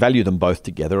value them both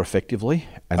together effectively,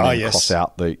 and then cross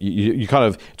out the. You kind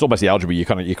of, it's almost the algebra.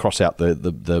 You cross out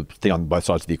the thing on both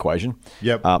sides of the equation.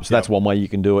 Yep. That's one way you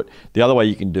can do it. The other way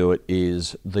you can do it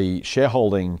is the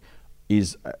shareholding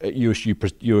is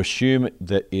you assume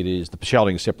that it is the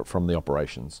shareholding is separate from the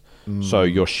operations. So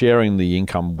you're sharing the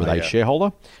income with a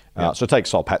shareholder. So take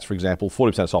Soul Patts, for example.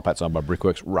 40% of Soul Patts owned by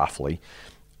Brickworks, roughly.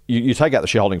 You take out the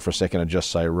shareholding for a second and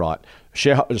just say, right,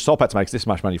 Soul Patts makes this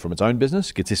much money from its own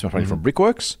business, gets this much money from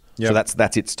Brickworks. So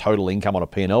that's its total income on a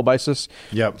P&L basis.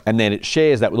 Yep. And then it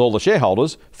shares that with all the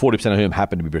shareholders, 40% of whom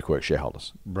happen to be Brickworks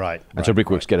shareholders. Right. And so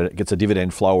Brickworks gets a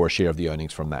dividend flow or a share of the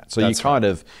earnings from that. So you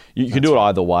can do it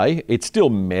either way. It's still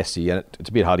messy and it's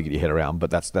a bit hard to get your head around, but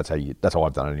that's how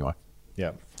I've done it anyway.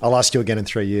 Yeah. I'll ask you again in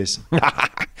 3 years.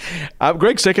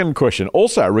 Greg's second question.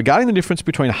 Also, regarding the difference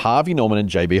between Harvey Norman and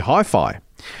JB Hi-Fi.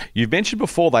 You've mentioned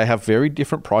before they have very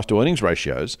different price to earnings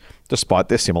ratios, despite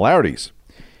their similarities.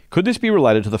 Could this be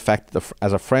related to the fact that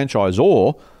as a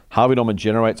franchisor, Harvey Norman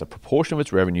generates a proportion of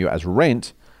its revenue as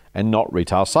rent and not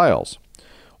retail sales?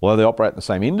 Although they operate in the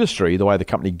same industry, the way the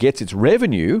company gets its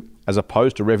revenue, as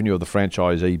opposed to revenue of the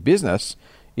franchisee business,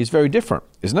 is very different,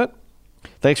 isn't it?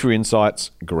 Thanks for your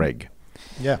insights, Greg.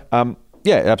 Yeah.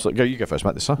 Yeah, absolutely. You go first,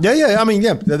 mate, this time. Yeah. I mean,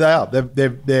 they are.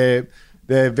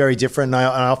 They're very different. And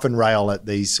I often rail at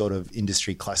these sort of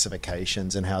industry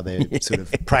classifications and how they're sort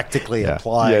of practically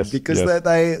applied because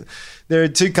there are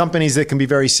two companies that can be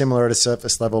very similar at a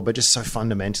surface level, but just so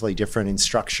fundamentally different in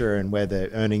structure and where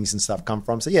the earnings and stuff come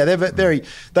from. So yeah,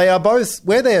 they are both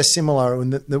where they are similar.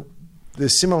 And the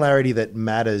similarity that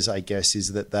matters, I guess,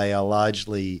 is that they are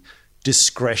largely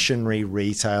discretionary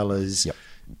retailers. Yep.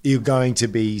 You're going to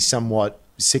be somewhat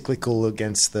cyclical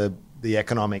against the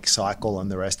economic cycle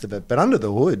and the rest of it. But under the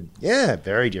hood,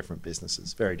 very different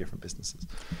businesses.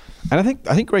 And I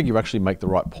think, Greg, you actually make the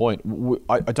right point.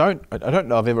 I don't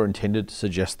know I've ever intended to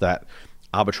suggest that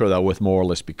arbitrarily they're worth more or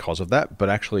less because of that. But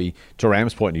actually, to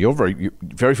Ram's point, your very,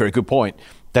 very good point,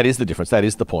 that is the difference. That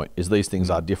is the point, is these things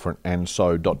are different. And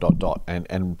so ...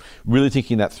 And really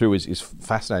thinking that through is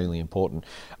fascinatingly important.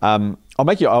 I'll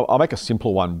make a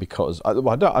simple one because I'm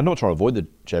not trying to avoid the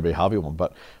JB Harvey one,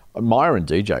 but Myer and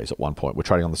DJ's at one point were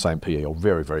trading on the same PE or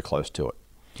very, very close to it.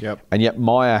 Yep. And yet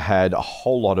Myer had a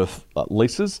whole lot of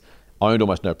leases, owned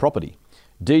almost no property.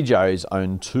 DJ's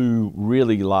owned two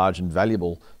really large and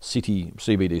valuable city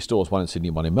CBD stores, one in Sydney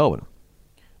and one in Melbourne.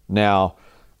 Now,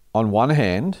 on one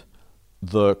hand,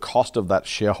 the cost of that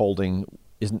shareholding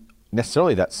isn't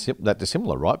necessarily that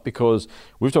dissimilar, right? Because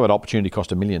we've talked about opportunity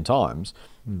cost a million times.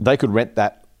 They could rent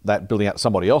that building out to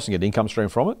somebody else and get income stream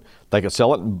from it. They could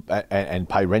sell it and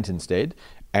pay rent instead.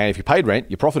 And if you paid rent,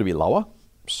 your profit would be lower.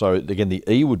 So again, the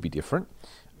E would be different,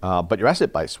 but your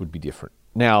asset base would be different.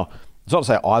 Now, It's not to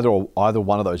say either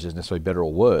one of those is necessarily better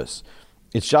or worse.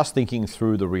 It's just thinking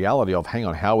through the reality of, hang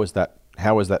on, how is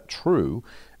that true?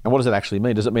 And what does it actually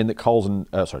mean? Does it mean that Coles?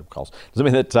 Does it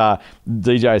mean that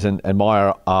DJs and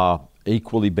Myer are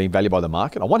equally being valued by the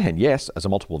market? On one hand, yes, as a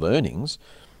multiple of earnings,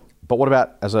 but what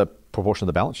about as a proportion of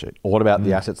the balance sheet? Or what about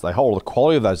the assets they hold, or the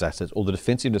quality of those assets, or the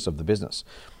defensiveness of the business?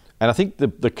 And I think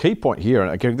the key point here,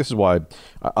 and again, this is why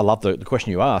I love the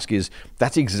question you ask, is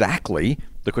that's exactly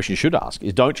the question you should ask,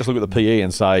 is don't just look at the PE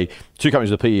and say two companies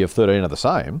with a PE of 13 are the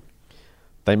same.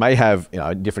 They may have,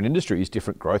 different industries,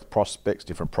 different growth prospects,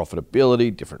 different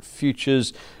profitability, different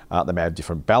futures. They may have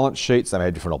different balance sheets. They may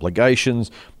have different obligations.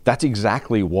 That's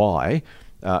exactly why,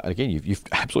 and again, you've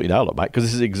absolutely nailed it, mate, because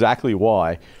this is exactly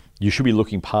why you should be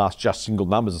looking past just single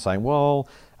numbers and saying, well,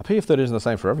 a PE of 13 isn't the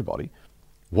same for everybody.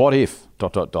 What if ...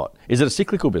 Is it a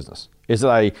cyclical business? Is it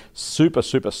a super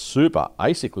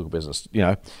acyclical business?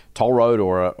 Toll road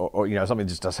or something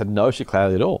that just had no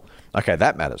cyclicality at all. Okay,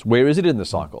 that matters. Where is it in the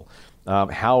cycle?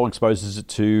 How exposed is it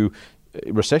to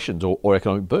recessions or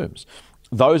economic booms?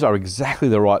 Those are exactly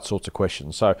the right sorts of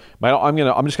questions. So, mate, I'm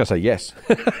just going to say yes.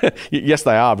 Yes,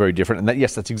 they are very different, and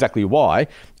yes, that's exactly why.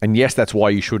 And yes, that's why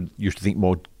you should think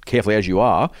more carefully, as you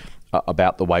are,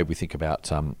 about the way we think about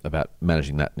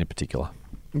managing that in particular.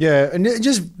 Yeah, and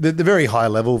just the very high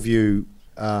level view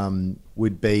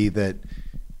would be that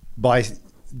by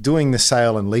doing the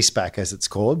sale and lease back, as it's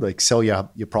called, like sell your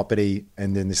property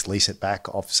and then just lease it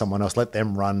back off someone else, let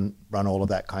them run all of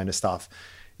that kind of stuff,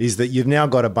 is that you've now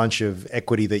got a bunch of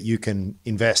equity that you can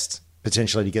invest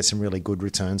potentially to get some really good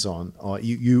returns on. Or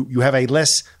you have a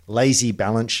less lazy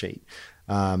balance sheet.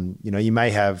 You may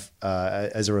have,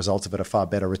 as a result of it, a far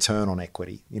better return on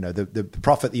equity. The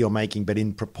profit that you're making, but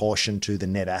in proportion to the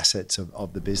net assets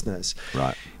of the business.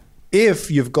 Right.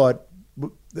 If you've got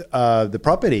the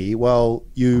property, well,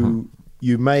 you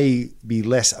may be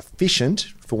less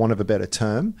efficient, for want of a better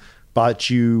term, but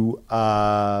you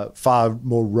are far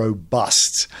more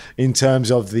robust in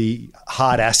terms of the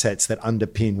hard assets that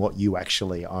underpin what you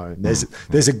actually own.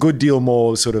 There's a good deal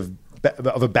more sort of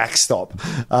a backstop,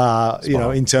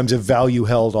 in terms of value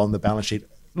held on the balance sheet.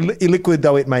 Illiquid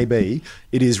though it may be,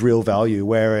 it is real value.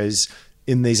 Whereas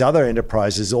in these other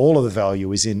enterprises, all of the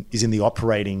value is in the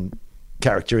operating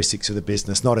characteristics of the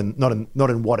business, not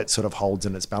in what it sort of holds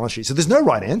in its balance sheet. So there's no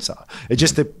right answer.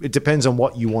 It depends on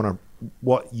what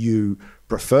you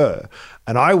prefer.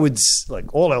 And I would,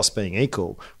 like, all else being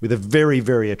equal, with a very,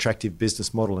 very attractive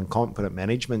business model and competent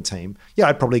management team,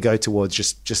 I'd probably go towards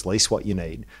just lease what you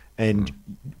need and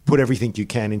put everything you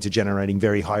can into generating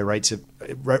very high rates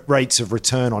of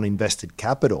return on invested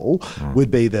capital would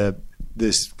be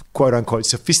this quote unquote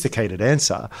sophisticated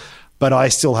answer. But I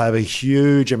still have a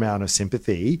huge amount of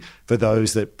sympathy for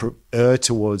those that err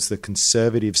towards the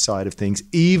conservative side of things,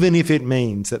 even if it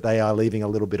means that they are leaving a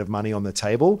little bit of money on the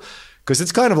table, because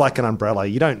it's kind of like an umbrella.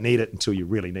 You don't need it until you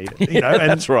really need it. And,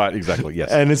 that's right, exactly.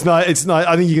 Yes, and it's not.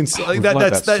 I think you can.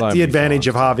 That's the advantage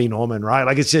of Harvey Norman, right?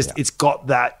 Like it's got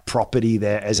that property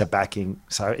there as a backing.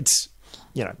 So it's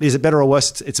is it better or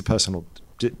worse? It's a personal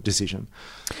decision.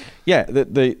 Yeah,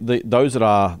 those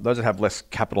that have less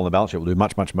capital on the balance sheet will do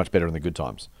much better in the good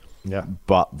times. Yeah,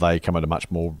 but they come under much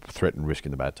more threat and risk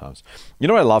in the bad times. You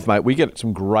know what I love, mate? We get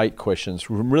some great questions,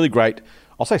 from really great,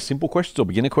 I'll say simple questions or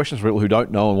beginner questions for people who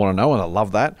don't know and want to know, and I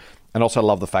love that. And also I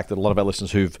love the fact that a lot of our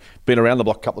listeners who've been around the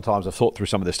block a couple of times have thought through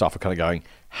some of this stuff are kind of going,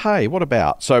 hey, what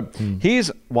about? So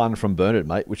here's one from Bernard,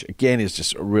 mate, which again is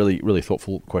just a really, really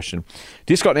thoughtful question.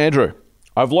 Dear Scott and Andrew,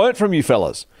 I've learnt from you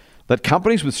fellas that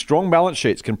companies with strong balance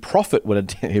sheets can profit when a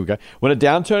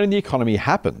downturn in the economy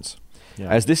happens,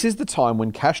 as this is the time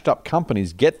when cashed-up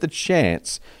companies get the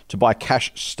chance to buy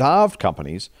cash-starved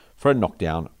companies for a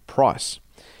knockdown price.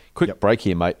 Quick break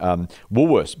here, mate.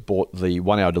 Woolworths bought the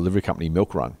one-hour delivery company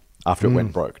Milk Run after it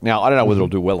went broke. Now, I don't know whether it'll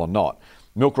do well or not.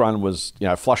 Milk Run was,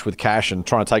 flush with cash and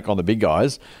trying to take on the big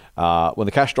guys. When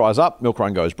the cash dries up, Milk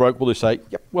Run goes broke. We'll just say,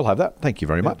 yep, we'll have that. Thank you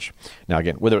very much. Now,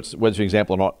 again, whether it's an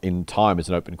example or not in time is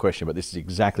an open question, but this is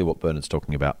exactly what Bernard's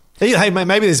talking about. Hey,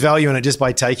 maybe there's value in it just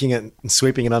by taking it and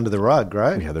sweeping it under the rug,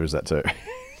 right? Yeah, there is that too.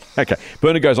 Okay.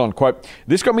 Bernard goes on, quote,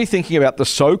 this got me thinking about the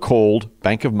so-called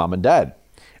Bank of Mum and Dad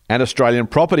and Australian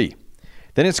property.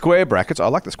 Then in square brackets, I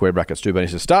like the square brackets too, Bernie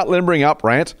says, start limbering up,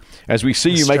 Rant, as we see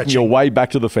you making your way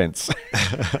back to the fence.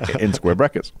 In square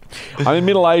brackets. I'm in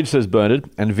middle age, says Bernard,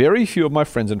 and very few of my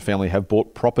friends and family have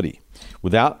bought property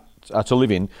to live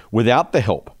in without the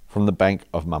help from the Bank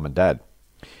of Mum and Dad.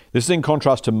 This is in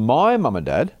contrast to my mum and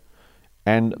dad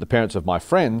and the parents of my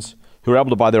friends who are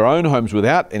able to buy their own homes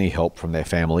without any help from their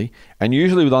family and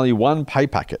usually with only one pay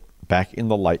packet back in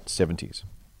the late 70s.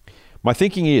 My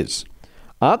thinking is,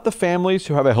 Aren't the families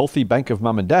who have a healthy bank of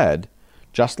mum and dad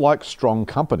just like strong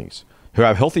companies who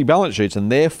have healthy balance sheets,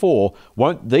 and therefore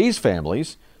won't these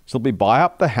families simply buy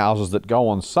up the houses that go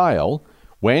on sale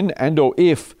when and or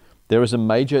if there is a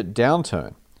major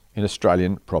downturn in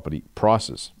Australian property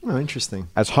prices? Oh, interesting.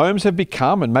 As homes have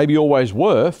become, and maybe always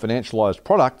were, financialised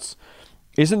products,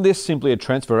 isn't this simply a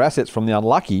transfer of assets from the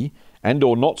unlucky and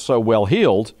or not so well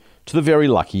heeled to the very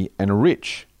lucky and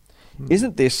rich?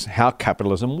 Isn't this how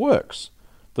capitalism works?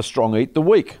 The strong eat the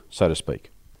weak, so to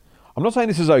speak. I'm not saying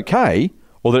this is okay,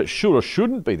 or that it should or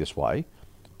shouldn't be this way,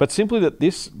 but simply that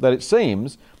it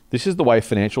seems this is the way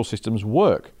financial systems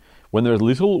work, when there is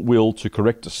little will to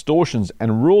correct distortions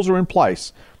and rules are in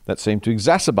place that seem to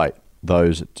exacerbate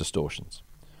those distortions.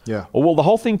 Yeah. Or will the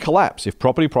whole thing collapse if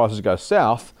property prices go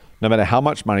south, no matter how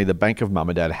much money the bank of mum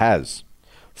and dad has?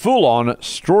 Full on,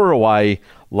 straw away,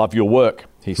 love your work,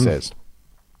 he says.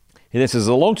 He then says, as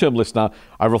a long-term listener,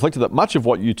 I've reflected that much of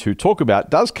what you two talk about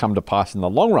does come to pass in the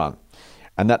long run,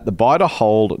 and that the buy to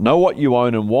hold, know what you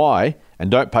own and why,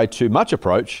 and don't pay too much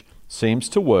approach seems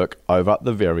to work over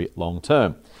the very long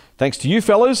term. Thanks to you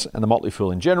fellas and the Motley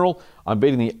Fool in general, I'm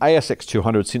beating the ASX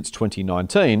 200 since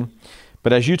 2019,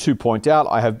 but as you two point out,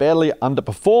 I have barely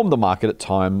underperformed the market at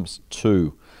times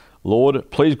too. Lord,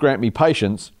 please grant me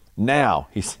patience now,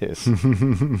 he says.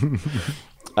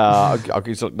 Another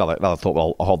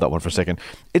thought, I'll hold that one for a second.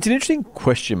 It's an interesting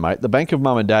question, mate. The bank of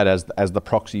mum and dad as the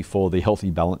proxy for the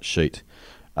healthy balance sheet.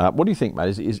 What do you think,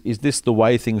 mate? Is this the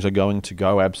way things are going to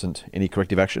go absent any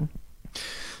corrective action?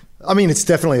 I mean, it's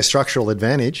definitely a structural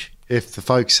advantage. If the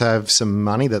folks have some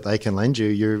money that they can lend you,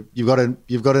 you've got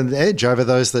an edge over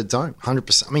those that don't.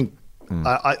 100%. I mean,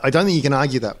 I don't think you can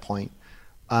argue that point.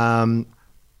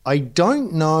 I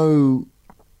don't know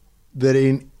that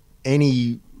in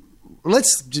any.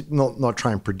 Let's not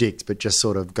try and predict, but just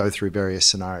sort of go through various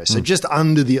scenarios. So just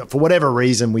for whatever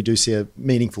reason, we do see a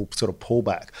meaningful sort of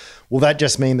pullback. Will that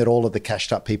just mean that all of the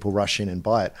cashed up people rush in and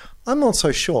buy it? I'm not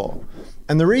so sure.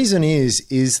 And the reason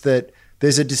is that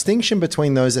there's a distinction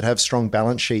between those that have strong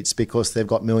balance sheets because they've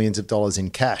got millions of dollars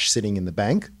in cash sitting in the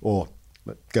bank, or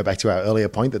go back to our earlier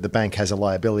point that the bank has a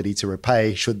liability to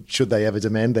repay should they ever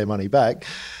demand their money back,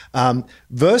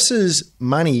 versus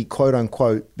money, quote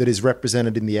unquote, that is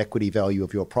represented in the equity value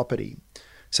of your property.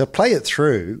 So play it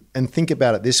through and think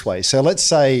about it this way. So let's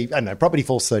say, I don't know, property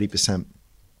falls 30%.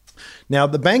 Now,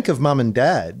 the bank of mum and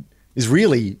dad is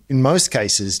really, in most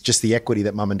cases, just the equity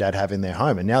that mum and dad have in their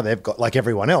home. And now they've got, like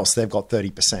everyone else, they've got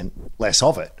 30% less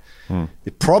of it.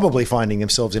 They're probably finding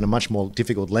themselves in a much more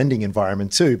difficult lending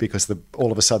environment too, because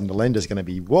all of a sudden the lender's going to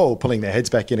be, pulling their heads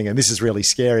back in and this is really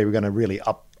scary. We're going to really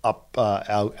up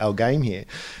our game here.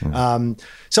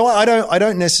 So I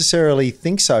don't necessarily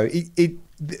think so.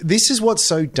 This is what's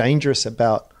so dangerous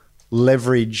about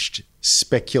leveraged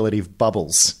speculative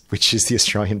bubbles, which is the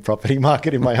Australian property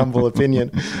market, in my humble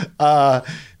opinion,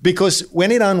 because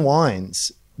when it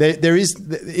unwinds,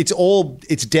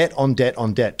 it's debt on debt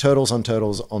on debt, turtles on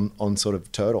turtles on sort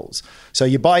of turtles. So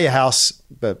you buy your house,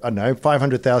 I don't know,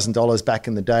 $500,000 back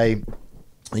in the day.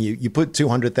 You put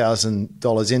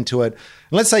 $200,000 into it. And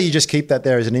let's say you just keep that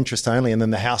there as an interest only, and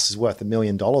then the house is worth $1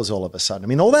 million all of a sudden. I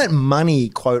mean, all that money,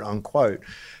 quote unquote,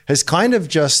 has kind of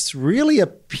just really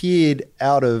appeared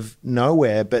out of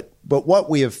nowhere. But what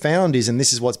we have found is, and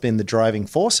this is what's been the driving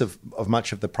force of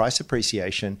much of the price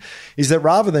appreciation, is that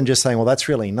rather than just saying, well, that's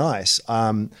really nice,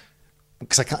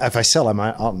 because if I sell, I'm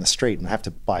out on the street and I have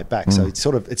to buy it back. So it's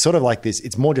sort of like this.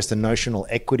 It's more just a notional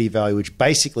equity value, which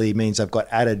basically means I've got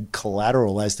added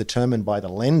collateral as determined by the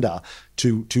lender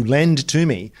to lend to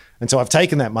me. And so I've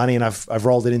taken that money and I've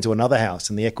rolled it into another house,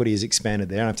 and the equity is expanded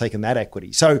there, and I've taken that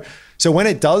equity. So when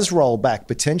it does roll back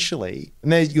potentially,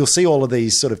 and you'll see all of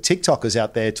these sort of TikTokers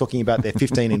out there talking about their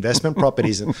 15 investment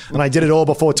properties, and I did it all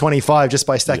before 25 just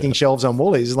by stacking shelves on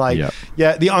Woolies.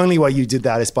 The only way you did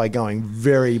that is by going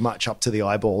very much up to the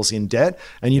eyeballs in debt,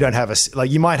 and you don't have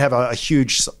you might have a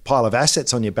huge pile of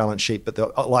assets on your balance sheet, but the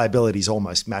liabilities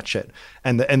almost match it,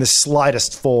 and the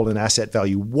slightest fall in asset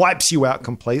value wipes you out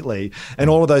completely, and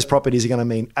all of those properties are going to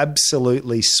mean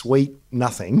absolutely sweet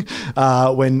nothing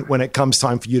when it comes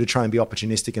time for you to try and be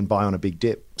opportunistic and buy on a big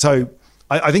dip. So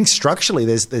I think structurally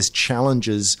there's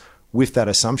challenges with that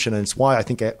assumption, and it's why I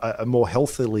think a more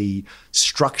healthily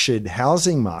structured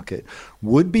housing market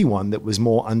would be one that was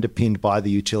more underpinned by the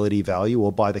utility value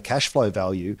or by the cash flow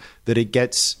value that it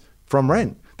gets from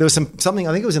rent. There was something,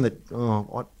 I think it was in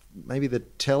maybe the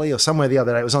telly or somewhere the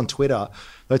other day, it was on Twitter.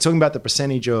 They were talking about the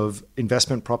percentage of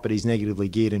investment properties negatively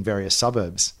geared in various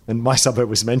suburbs. And my suburb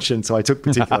was mentioned, so I took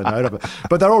particular note of it.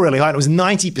 But they're all really high. And it was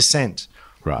 90%.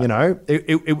 Right. You know,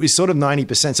 it was sort of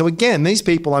 90%. So again, these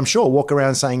people, I'm sure, walk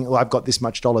around saying, well, I've got this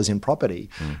much dollars in property.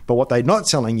 But what they're not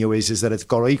telling you is that it's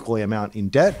got equally amount in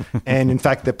debt. And in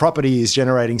fact, the property is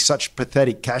generating such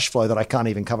pathetic cash flow that I can't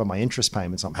even cover my interest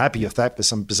payments. I'm happy with that for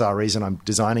some bizarre reason. I'm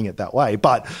designing it that way.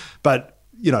 But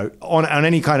you know, on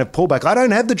any kind of pullback, I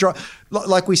don't have the dry,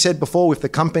 like we said before, with the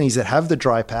companies that have the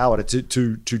dry powder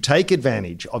to take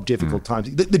advantage of difficult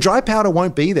times. The dry powder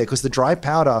won't be there because the dry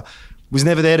powder was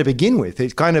never there to begin with.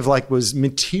 It kind of like was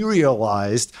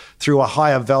materialized through a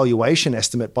higher valuation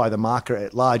estimate by the market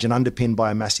at large and underpinned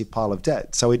by a massive pile of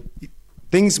debt. So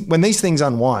when these things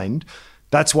unwind,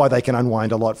 that's why they can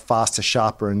unwind a lot faster,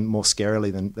 sharper, and more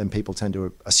scarily than people tend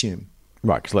to assume.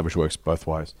 Right, because leverage works both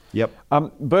ways. Yep.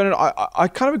 Bernard, I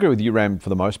kind of agree with you, Ram, for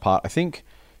the most part. I think,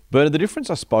 Bernard, the difference,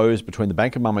 I suppose, between the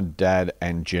bank of mum and dad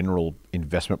and general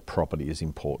investment property is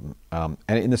important. And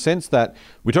in the sense that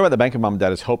we talk about the bank of mum and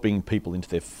dad as helping people into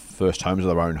their first homes or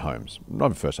their own homes. Not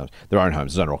even first homes, their own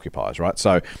homes as owner occupiers, right?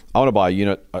 So I want to buy a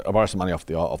unit, I borrow some money off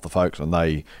the folks and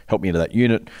they help me into that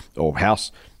unit or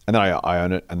house, and then I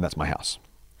own it and that's my house.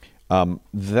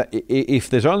 If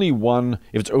there's only one,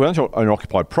 if it's owner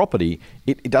occupied property,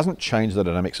 it doesn't change the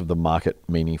dynamics of the market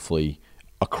meaningfully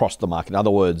across the market. In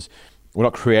other words, we're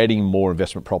not creating more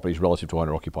investment properties relative to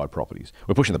owner-occupied properties.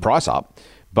 We're pushing the price up,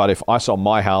 but if I sell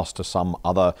my house to some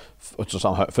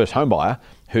first home buyer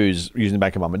who's using the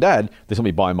bank of mum and dad, they're going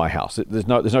to be buying my house. There's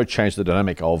no change to the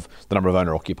dynamic of the number of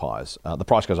owner-occupiers. The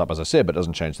price goes up, as I said, but it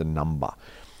doesn't change the number.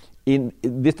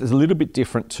 This is a little bit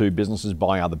different to businesses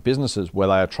buying other businesses where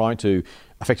they are trying to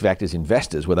effectively act as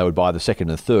investors, where they would buy the second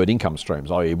and third income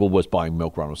streams, i.e. Woolworths buying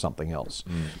Milk Run or something else.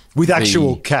 With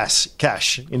actual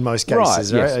cash in most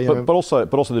cases. Right, yes. Right? But also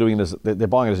they're doing it as, they're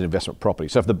buying it as an investment property.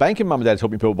 So if the bank and mum and dad is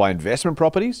helping people buy investment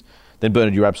properties, then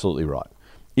Bernard, you're absolutely right.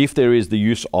 If there is the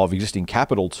use of existing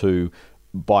capital to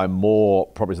buy more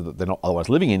properties that they're not otherwise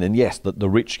living in, then yes, the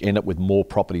rich end up with more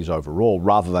properties overall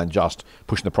rather than just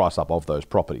pushing the price up of those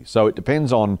properties. So it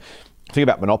depends on, think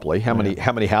about monopoly, how many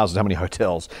houses, how many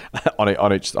hotels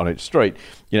on each street.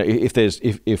 You know,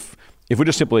 if we're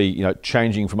just simply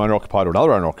changing from owner occupied to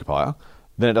another owner occupier,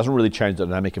 then it doesn't really change the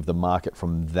dynamic of the market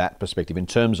from that perspective in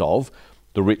terms of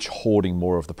the rich hoarding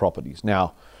more of the properties.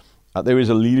 Now, there is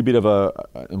a little bit of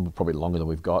and probably longer than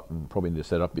we've got, and probably need to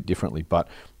set it up a bit differently, but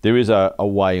there is a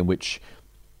way in which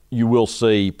you will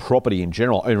see property in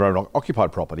general,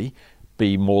 owner-occupied property,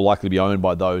 be more likely to be owned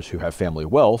by those who have family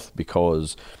wealth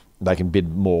because they can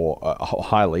bid more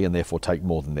highly and therefore take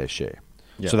more than their share.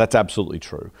 Yep. So that's absolutely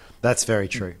true. That's very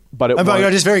true. But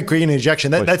just very quick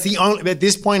interjection. That's the only, at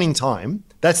this point in time,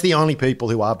 that's the only people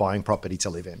who are buying property to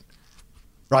live in.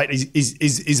 Right,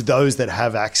 is those that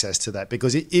have access to that,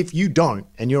 because if you don't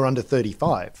and you're under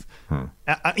 35,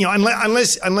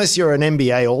 unless you're an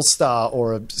NBA All-Star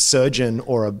or a surgeon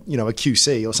or a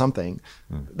QC or something,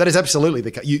 that is absolutely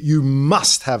the case. You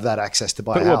must have that access to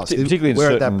buy a house, particularly in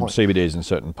certain CBDs in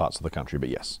certain parts of the country. But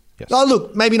yes. Oh,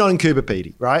 look, maybe not in Cooper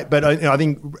Pedy, right? But I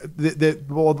think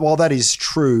while that is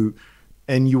true,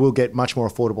 and you will get much more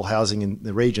affordable housing in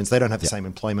the regions, they don't have the same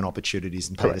employment opportunities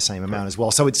and pay the same amount as well.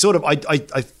 So it's sort of, I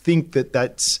think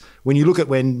that's, when you look at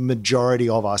when majority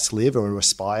of us live or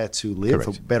aspire to live,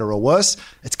 for better or worse,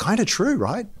 it's kind of true,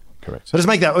 right? Correct. So just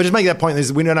make that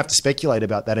point. We don't have to speculate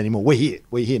about that anymore.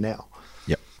 We're here now.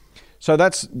 Yep. So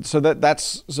that's in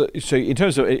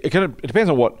terms of, it depends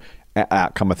on what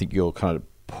outcome I think you'll kind of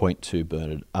point to,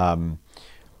 Bernard.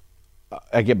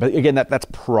 Again, that's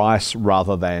price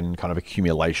rather than kind of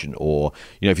accumulation, or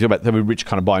if you talk about the rich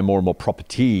kind of buying more and more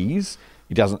properties,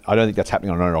 I don't think that's happening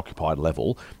on an owner-occupied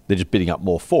level. They're just bidding up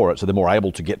more for it, so they're more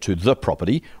able to get to the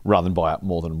property rather than buy up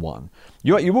more than one.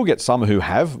 You will get some who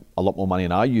have a lot more money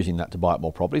and are using that to buy up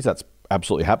more properties. That's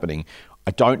absolutely happening.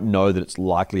 I don't know that it's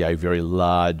likely a very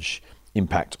large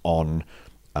impact on.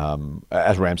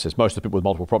 As Ram says, most of the people with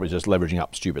multiple properties are just leveraging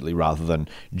up stupidly rather than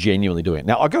genuinely doing it.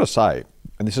 Now, I've got to say,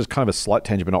 and this is kind of a slight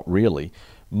tangent, but not really,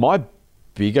 my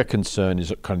bigger concern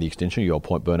is kind of the extension of your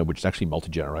point, Bernard, which is actually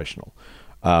multi-generational.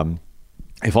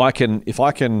 If I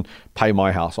can pay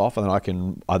my house off and then I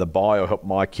can either buy or help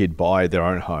my kid buy their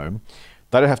own home,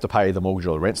 they don't have to pay the mortgage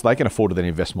or the rent, so they can afford to then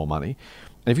invest more money.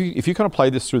 And if you kind of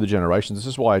play this through the generations, this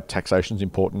is why taxation is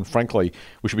important. Frankly,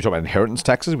 we should be talking about inheritance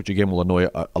taxes, which again will annoy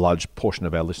a large portion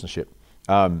of our listenership.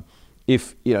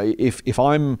 If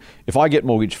I get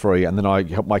mortgage free and then I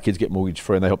help my kids get mortgage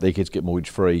free and they help their kids get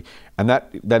mortgage free, and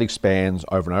that expands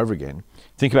over and over again.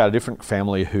 Think about a different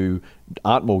family who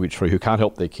aren't mortgage free, who can't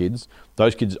help their kids.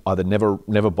 Those kids either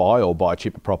never buy or buy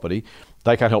cheaper property.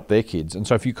 They can't help their kids. And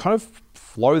so if you kind of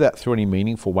flow that through any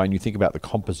meaningful way and you think about the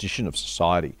composition of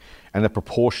society and the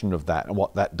proportion of that and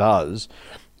what that does,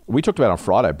 we talked about on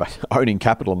Friday, but owning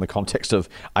capital in the context of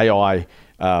AI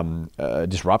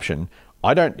disruption.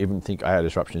 I don't even think AI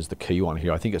disruption is the key one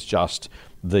here. I think it's just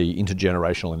the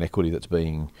intergenerational inequity that's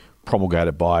being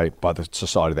promulgated by the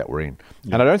society that we're in.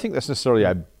 Yeah. And I don't think that's necessarily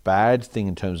a bad thing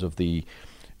in terms of the,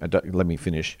 let me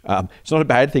finish. It's not a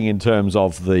bad thing in terms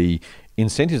of the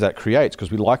incentives that creates,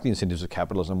 because we like the incentives of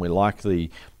capitalism. We like the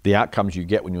outcomes you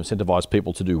get when you incentivize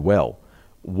people to do well.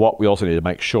 What we also need to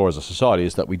make sure as a society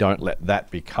is that we don't let that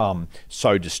become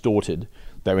so distorted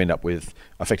that we end up with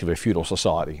effectively a feudal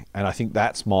society. And I think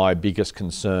that's my biggest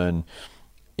concern.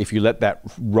 If you let that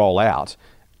roll out,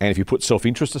 and if you put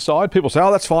self-interest aside, people say,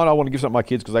 "Oh, that's fine. I want to give something to my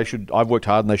kids because they should. I've worked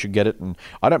hard and they should get it." And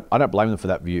I don't blame them for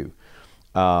that view.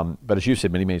 But as you've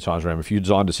said many times, Ram, if you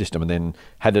designed a system and then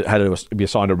had to be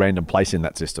assigned a random place in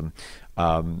that system,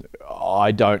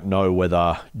 I don't know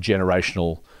whether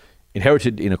generational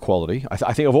inherited inequality.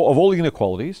 I think of all the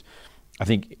inequalities, I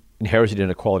think inherited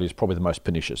inequality is probably the most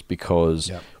pernicious,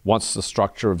 because once the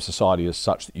structure of society is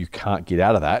such that you can't get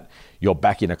out of that, you're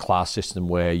back in a class system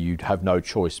where you'd have no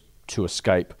choice to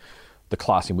escape the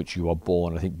class in which you are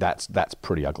born. I think that's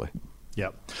pretty ugly.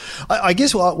 Yeah, I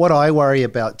guess what I worry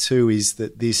about too is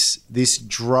that this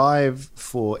drive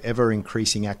for ever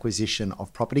increasing acquisition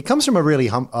of property comes from a really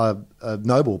a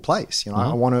noble place. You know,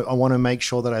 I want to make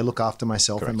sure that I look after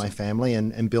myself and my family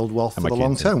and build wealth for the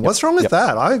long term. What's wrong with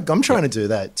that? I'm trying to do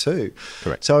that too.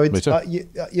 Correct. So it's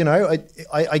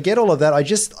I get all of that.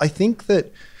 I think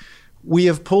that we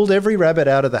have pulled every rabbit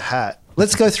out of the hat.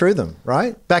 Let's go through them,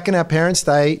 right? Back in our parents'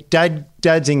 day,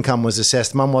 dad's income was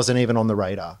assessed. Mum wasn't even on the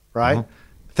radar, right?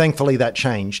 Thankfully, that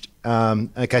changed.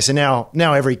 Okay, so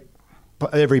now every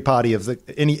party of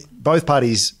both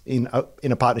parties in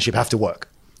a partnership have to work,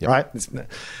 right?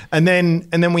 And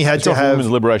then we had to have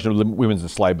women's liberation of women's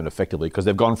enslavement, effectively, because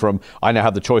they've gone from I now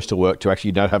have the choice to work to actually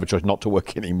you don't have a choice not to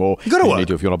work anymore. You got to work. You need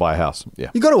to if you want to buy a house. Yeah,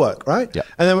 you got to work, right? Yeah.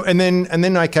 And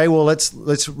then okay, well let's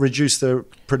reduce the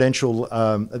prudential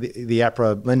the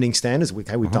APRA lending standards.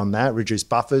 Okay, we've done that. Reduce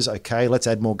buffers. Okay, let's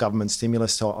add more government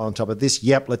stimulus on top of this.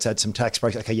 Yep, let's add some tax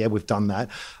breaks. Okay, yeah, we've done that.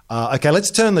 Okay, let's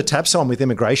turn the taps on with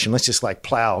immigration. Let's just like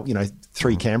plow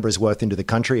 3 Canberras worth into the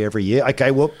country every year.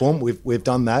 Okay, well, boom, we've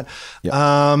done that. Yep.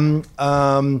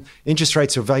 Interest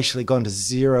rates have basically gone to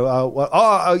zero.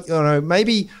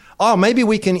 Maybe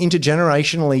we can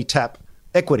intergenerationally tap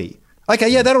equity. Okay,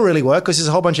 yeah, that'll really work because there's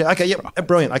a whole bunch of, okay, yep,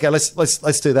 brilliant. Okay,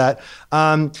 let's do that.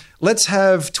 Let's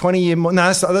have 20-year,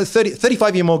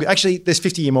 35-year mortgage. Actually, there's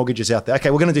 50-year mortgages out there.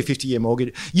 Okay, we're going to do 50-year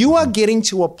mortgage. You are getting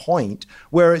to a point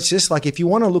where it's just like, if you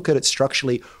want to look at it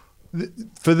structurally,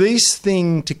 for this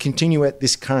thing to continue at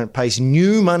this current pace,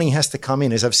 new money has to come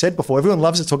in. As I've said before, everyone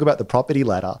loves to talk about the property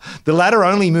ladder. The ladder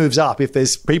only moves up if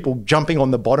there's people jumping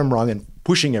on the bottom rung and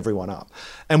pushing everyone up.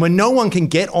 And when no one can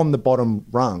get on the bottom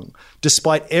rung,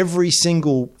 despite every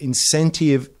single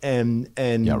incentive and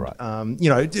enabled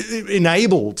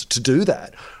to do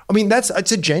that, I mean,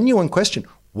 it's a genuine question.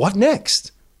 What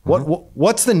next?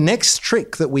 What's the next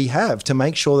trick that we have to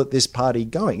make sure that this party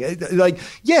going? Like,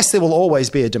 yes, there will always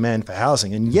be a demand for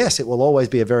housing, and yes, it will always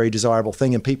be a very desirable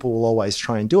thing, and people will always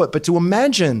try and do it. But to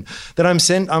imagine that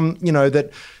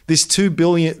that this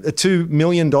 $2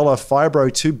 million fibro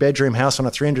 2-bedroom house on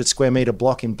a 300 square meter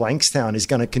block in Blankstown is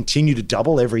going to continue to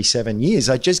double every 7 years,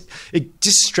 it just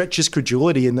stretches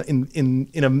credulity in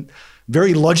a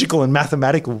very logical and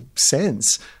mathematical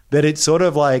sense. That it's sort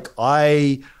of like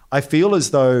I feel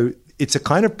as though it's a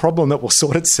kind of problem that will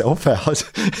sort itself out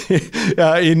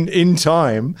in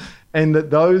time, and that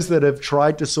those that have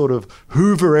tried to sort of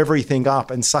hoover everything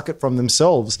up and suck it from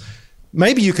themselves,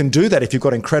 maybe you can do that if you've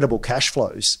got incredible cash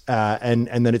flows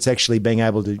and that it's actually being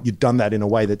able to, you've done that in a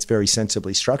way that's very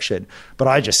sensibly structured. But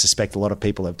I just suspect a lot of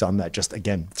people have done that just,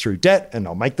 again, through debt. And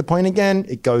I'll make the point again,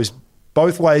 it goes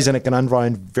both ways and it can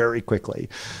unwind very quickly.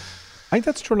 I think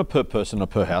that's true on a per person or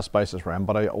per house basis, Ram,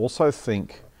 but I also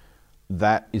think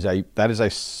that is a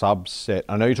subset.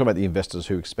 I know you're talking about the investors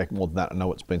who expect more than that. I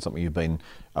know it's been something you've been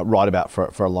right about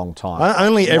for a long time.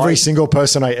 Only every single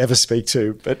person I ever speak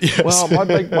to, but yes. Well, my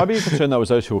big concern though is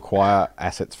those who acquire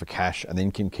assets for cash and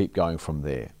then can keep going from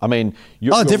there. I mean,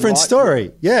 you're different right.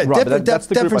 story. Yeah, right, that's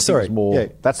the different group story. I think is more. Yeah.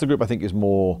 That's the group I think is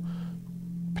more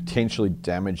potentially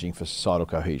damaging for societal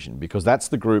cohesion, because that's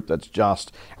the group that's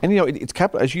just, and it's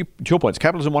capital. To your point, it's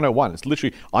capitalism 101. It's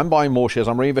literally, I'm buying more shares,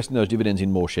 I'm reinvesting those dividends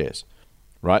in more shares.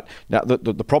 Right now,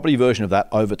 the property version of that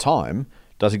over time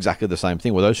does exactly the same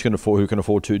thing. Well, those who can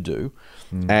afford to do,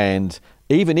 and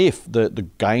even if the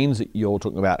gains that you're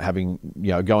talking about having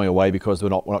going away because we're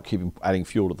not adding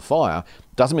fuel to the fire,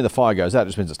 doesn't mean the fire goes out. It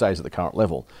just means it stays at the current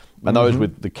level. And those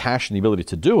with the cash and the ability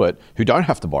to do it, who don't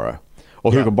have to borrow,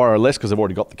 or who can borrow less because they've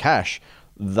already got the cash,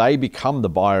 they become the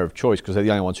buyer of choice because they're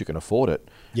the only ones who can afford it.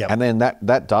 Yep. And then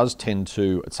that does tend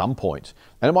to, at some point,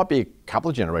 and it might be a couple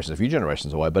of generations, a few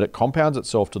generations away, but it compounds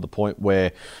itself to the point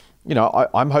where,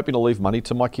 I'm hoping to leave money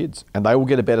to my kids, and they will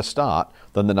get a better start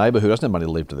than the neighbour who doesn't have money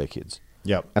to leave to their kids.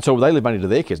 Yep. And so they leave money to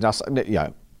their kids. Now,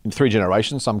 in 3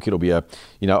 generations, some kid will be a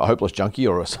hopeless junkie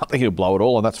or something, he'll blow it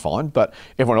all, and that's fine. But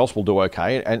everyone else will do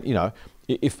okay. And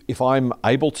if I'm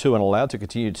able to and allowed to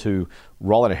continue to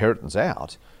roll an inheritance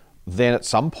out, then at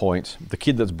some point, the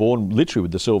kid that's born literally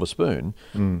with the silver spoon,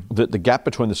 the gap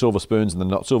between the silver spoons and the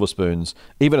not silver spoons,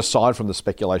 even aside from the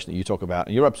speculation that you talk about,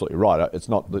 and you're absolutely right, it's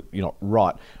not that you're not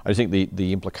right. I think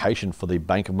the implication for the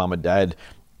bank of mum and dad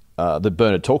that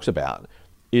Bernard talks about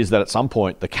is that at some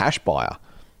point the cash buyer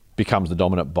becomes the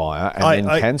dominant buyer and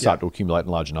then can start to accumulate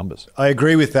in larger numbers. I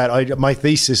agree with that. My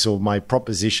thesis or my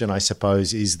proposition, I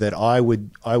suppose, is that I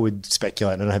would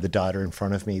speculate, and I don't have the data in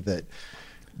front of me, that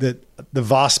the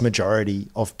vast majority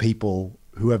of people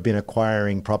who have been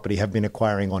acquiring property have been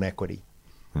acquiring on equity.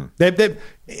 Their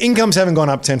incomes haven't gone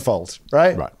up tenfold,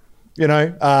 right? Right.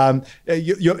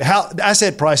 Your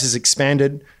asset prices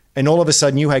expanded, and all of a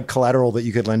sudden you had collateral that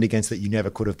you could lend against that you never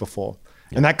could have before.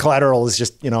 And that collateral is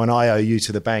just, an IOU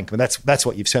to the bank. And that's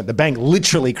what you've spent. The bank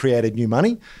literally created new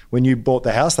money. When you bought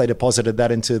the house, they deposited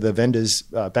that into the vendor's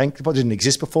bank. It didn't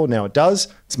exist before. Now it does.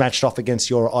 It's matched off against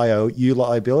your IOU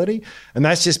liability. And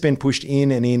that's just been pushed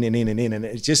in and in and in and in. And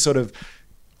it's just sort of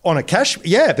on a cash.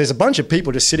 Yeah, there's a bunch of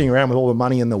people just sitting around with all the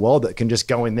money in the world that can just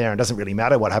go in there and it doesn't really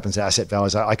matter what happens to asset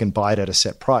values. I can buy it at a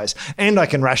set price and I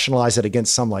can rationalize it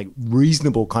against some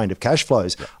reasonable kind of cash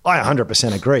flows. I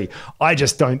 100% agree. I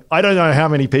don't know how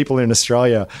many people in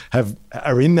Australia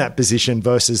are in that position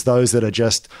versus those that are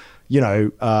just,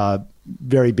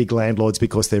 very big landlords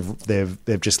because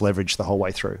they've just leveraged the whole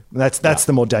way through. That's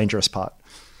the more dangerous part.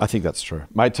 I think that's true.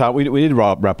 Mate, we did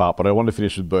wrap up, but I wanted to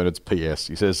finish with Bernard's PS.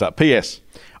 He says, PS,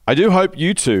 I do hope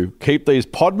you two keep these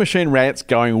pod machine rants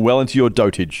going well into your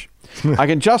dotage. I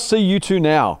can just see you two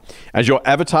now as your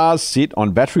avatars sit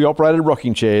on battery-operated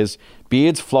rocking chairs,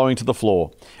 beards flowing to the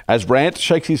floor, as Rant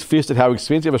shakes his fist at how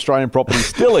expensive Australian property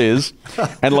still is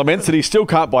and laments that he still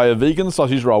can't buy a vegan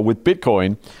sausage roll with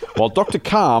Bitcoin, while Dr.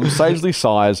 Calm sagely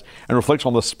sighs and reflects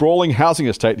on the sprawling housing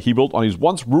estate he built on his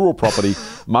once rural property,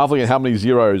 marvelling at how many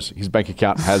zeros his bank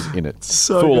account has in it.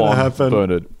 So Full on, happen.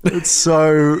 Bernard.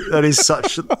 That is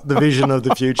such the vision of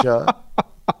the future.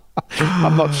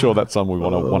 I'm not sure that's something we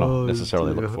want to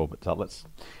necessarily look for, but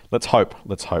let's hope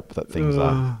that things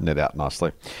net out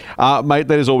nicely. Mate,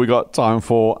 that is all we got time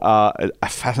for. A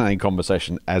fascinating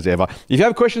conversation as ever. If you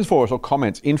have questions for us or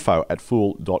comments,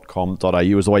 info@fool.com.au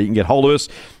is the way you can get hold of us.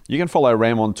 You can follow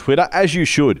Ram on Twitter, as you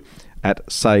should, at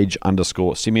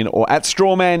 @sage_Simeon or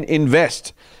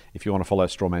 @strawmaninvest. If you want to follow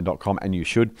strawman.com, and you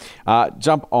should,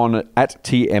 jump on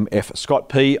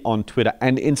 @TMFScottP on Twitter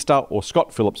and Insta, or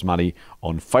Scott Phillips Money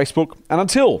on Facebook. And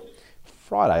until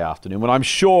Friday afternoon, when I'm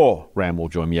sure Ram will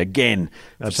join me again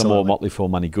for some more Motley Fool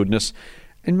Money goodness,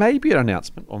 and maybe an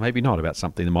announcement, or maybe not, about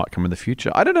something that might come in the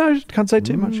future. I don't know. Can't say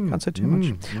too much.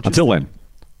 Until then,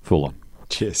 Fool on.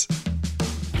 Cheers.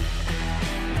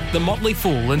 The Motley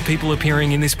Fool and people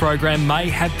appearing in this program may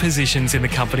have positions in the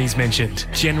companies mentioned.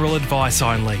 General advice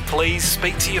only. Please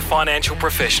speak to your financial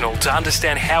professional to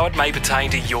understand how it may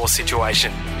pertain to your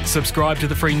situation. Subscribe to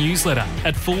the free newsletter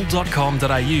at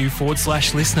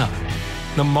fool.com.au/listener.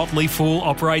 The Motley Fool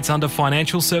operates under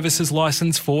Financial Services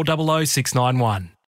Licence 400691.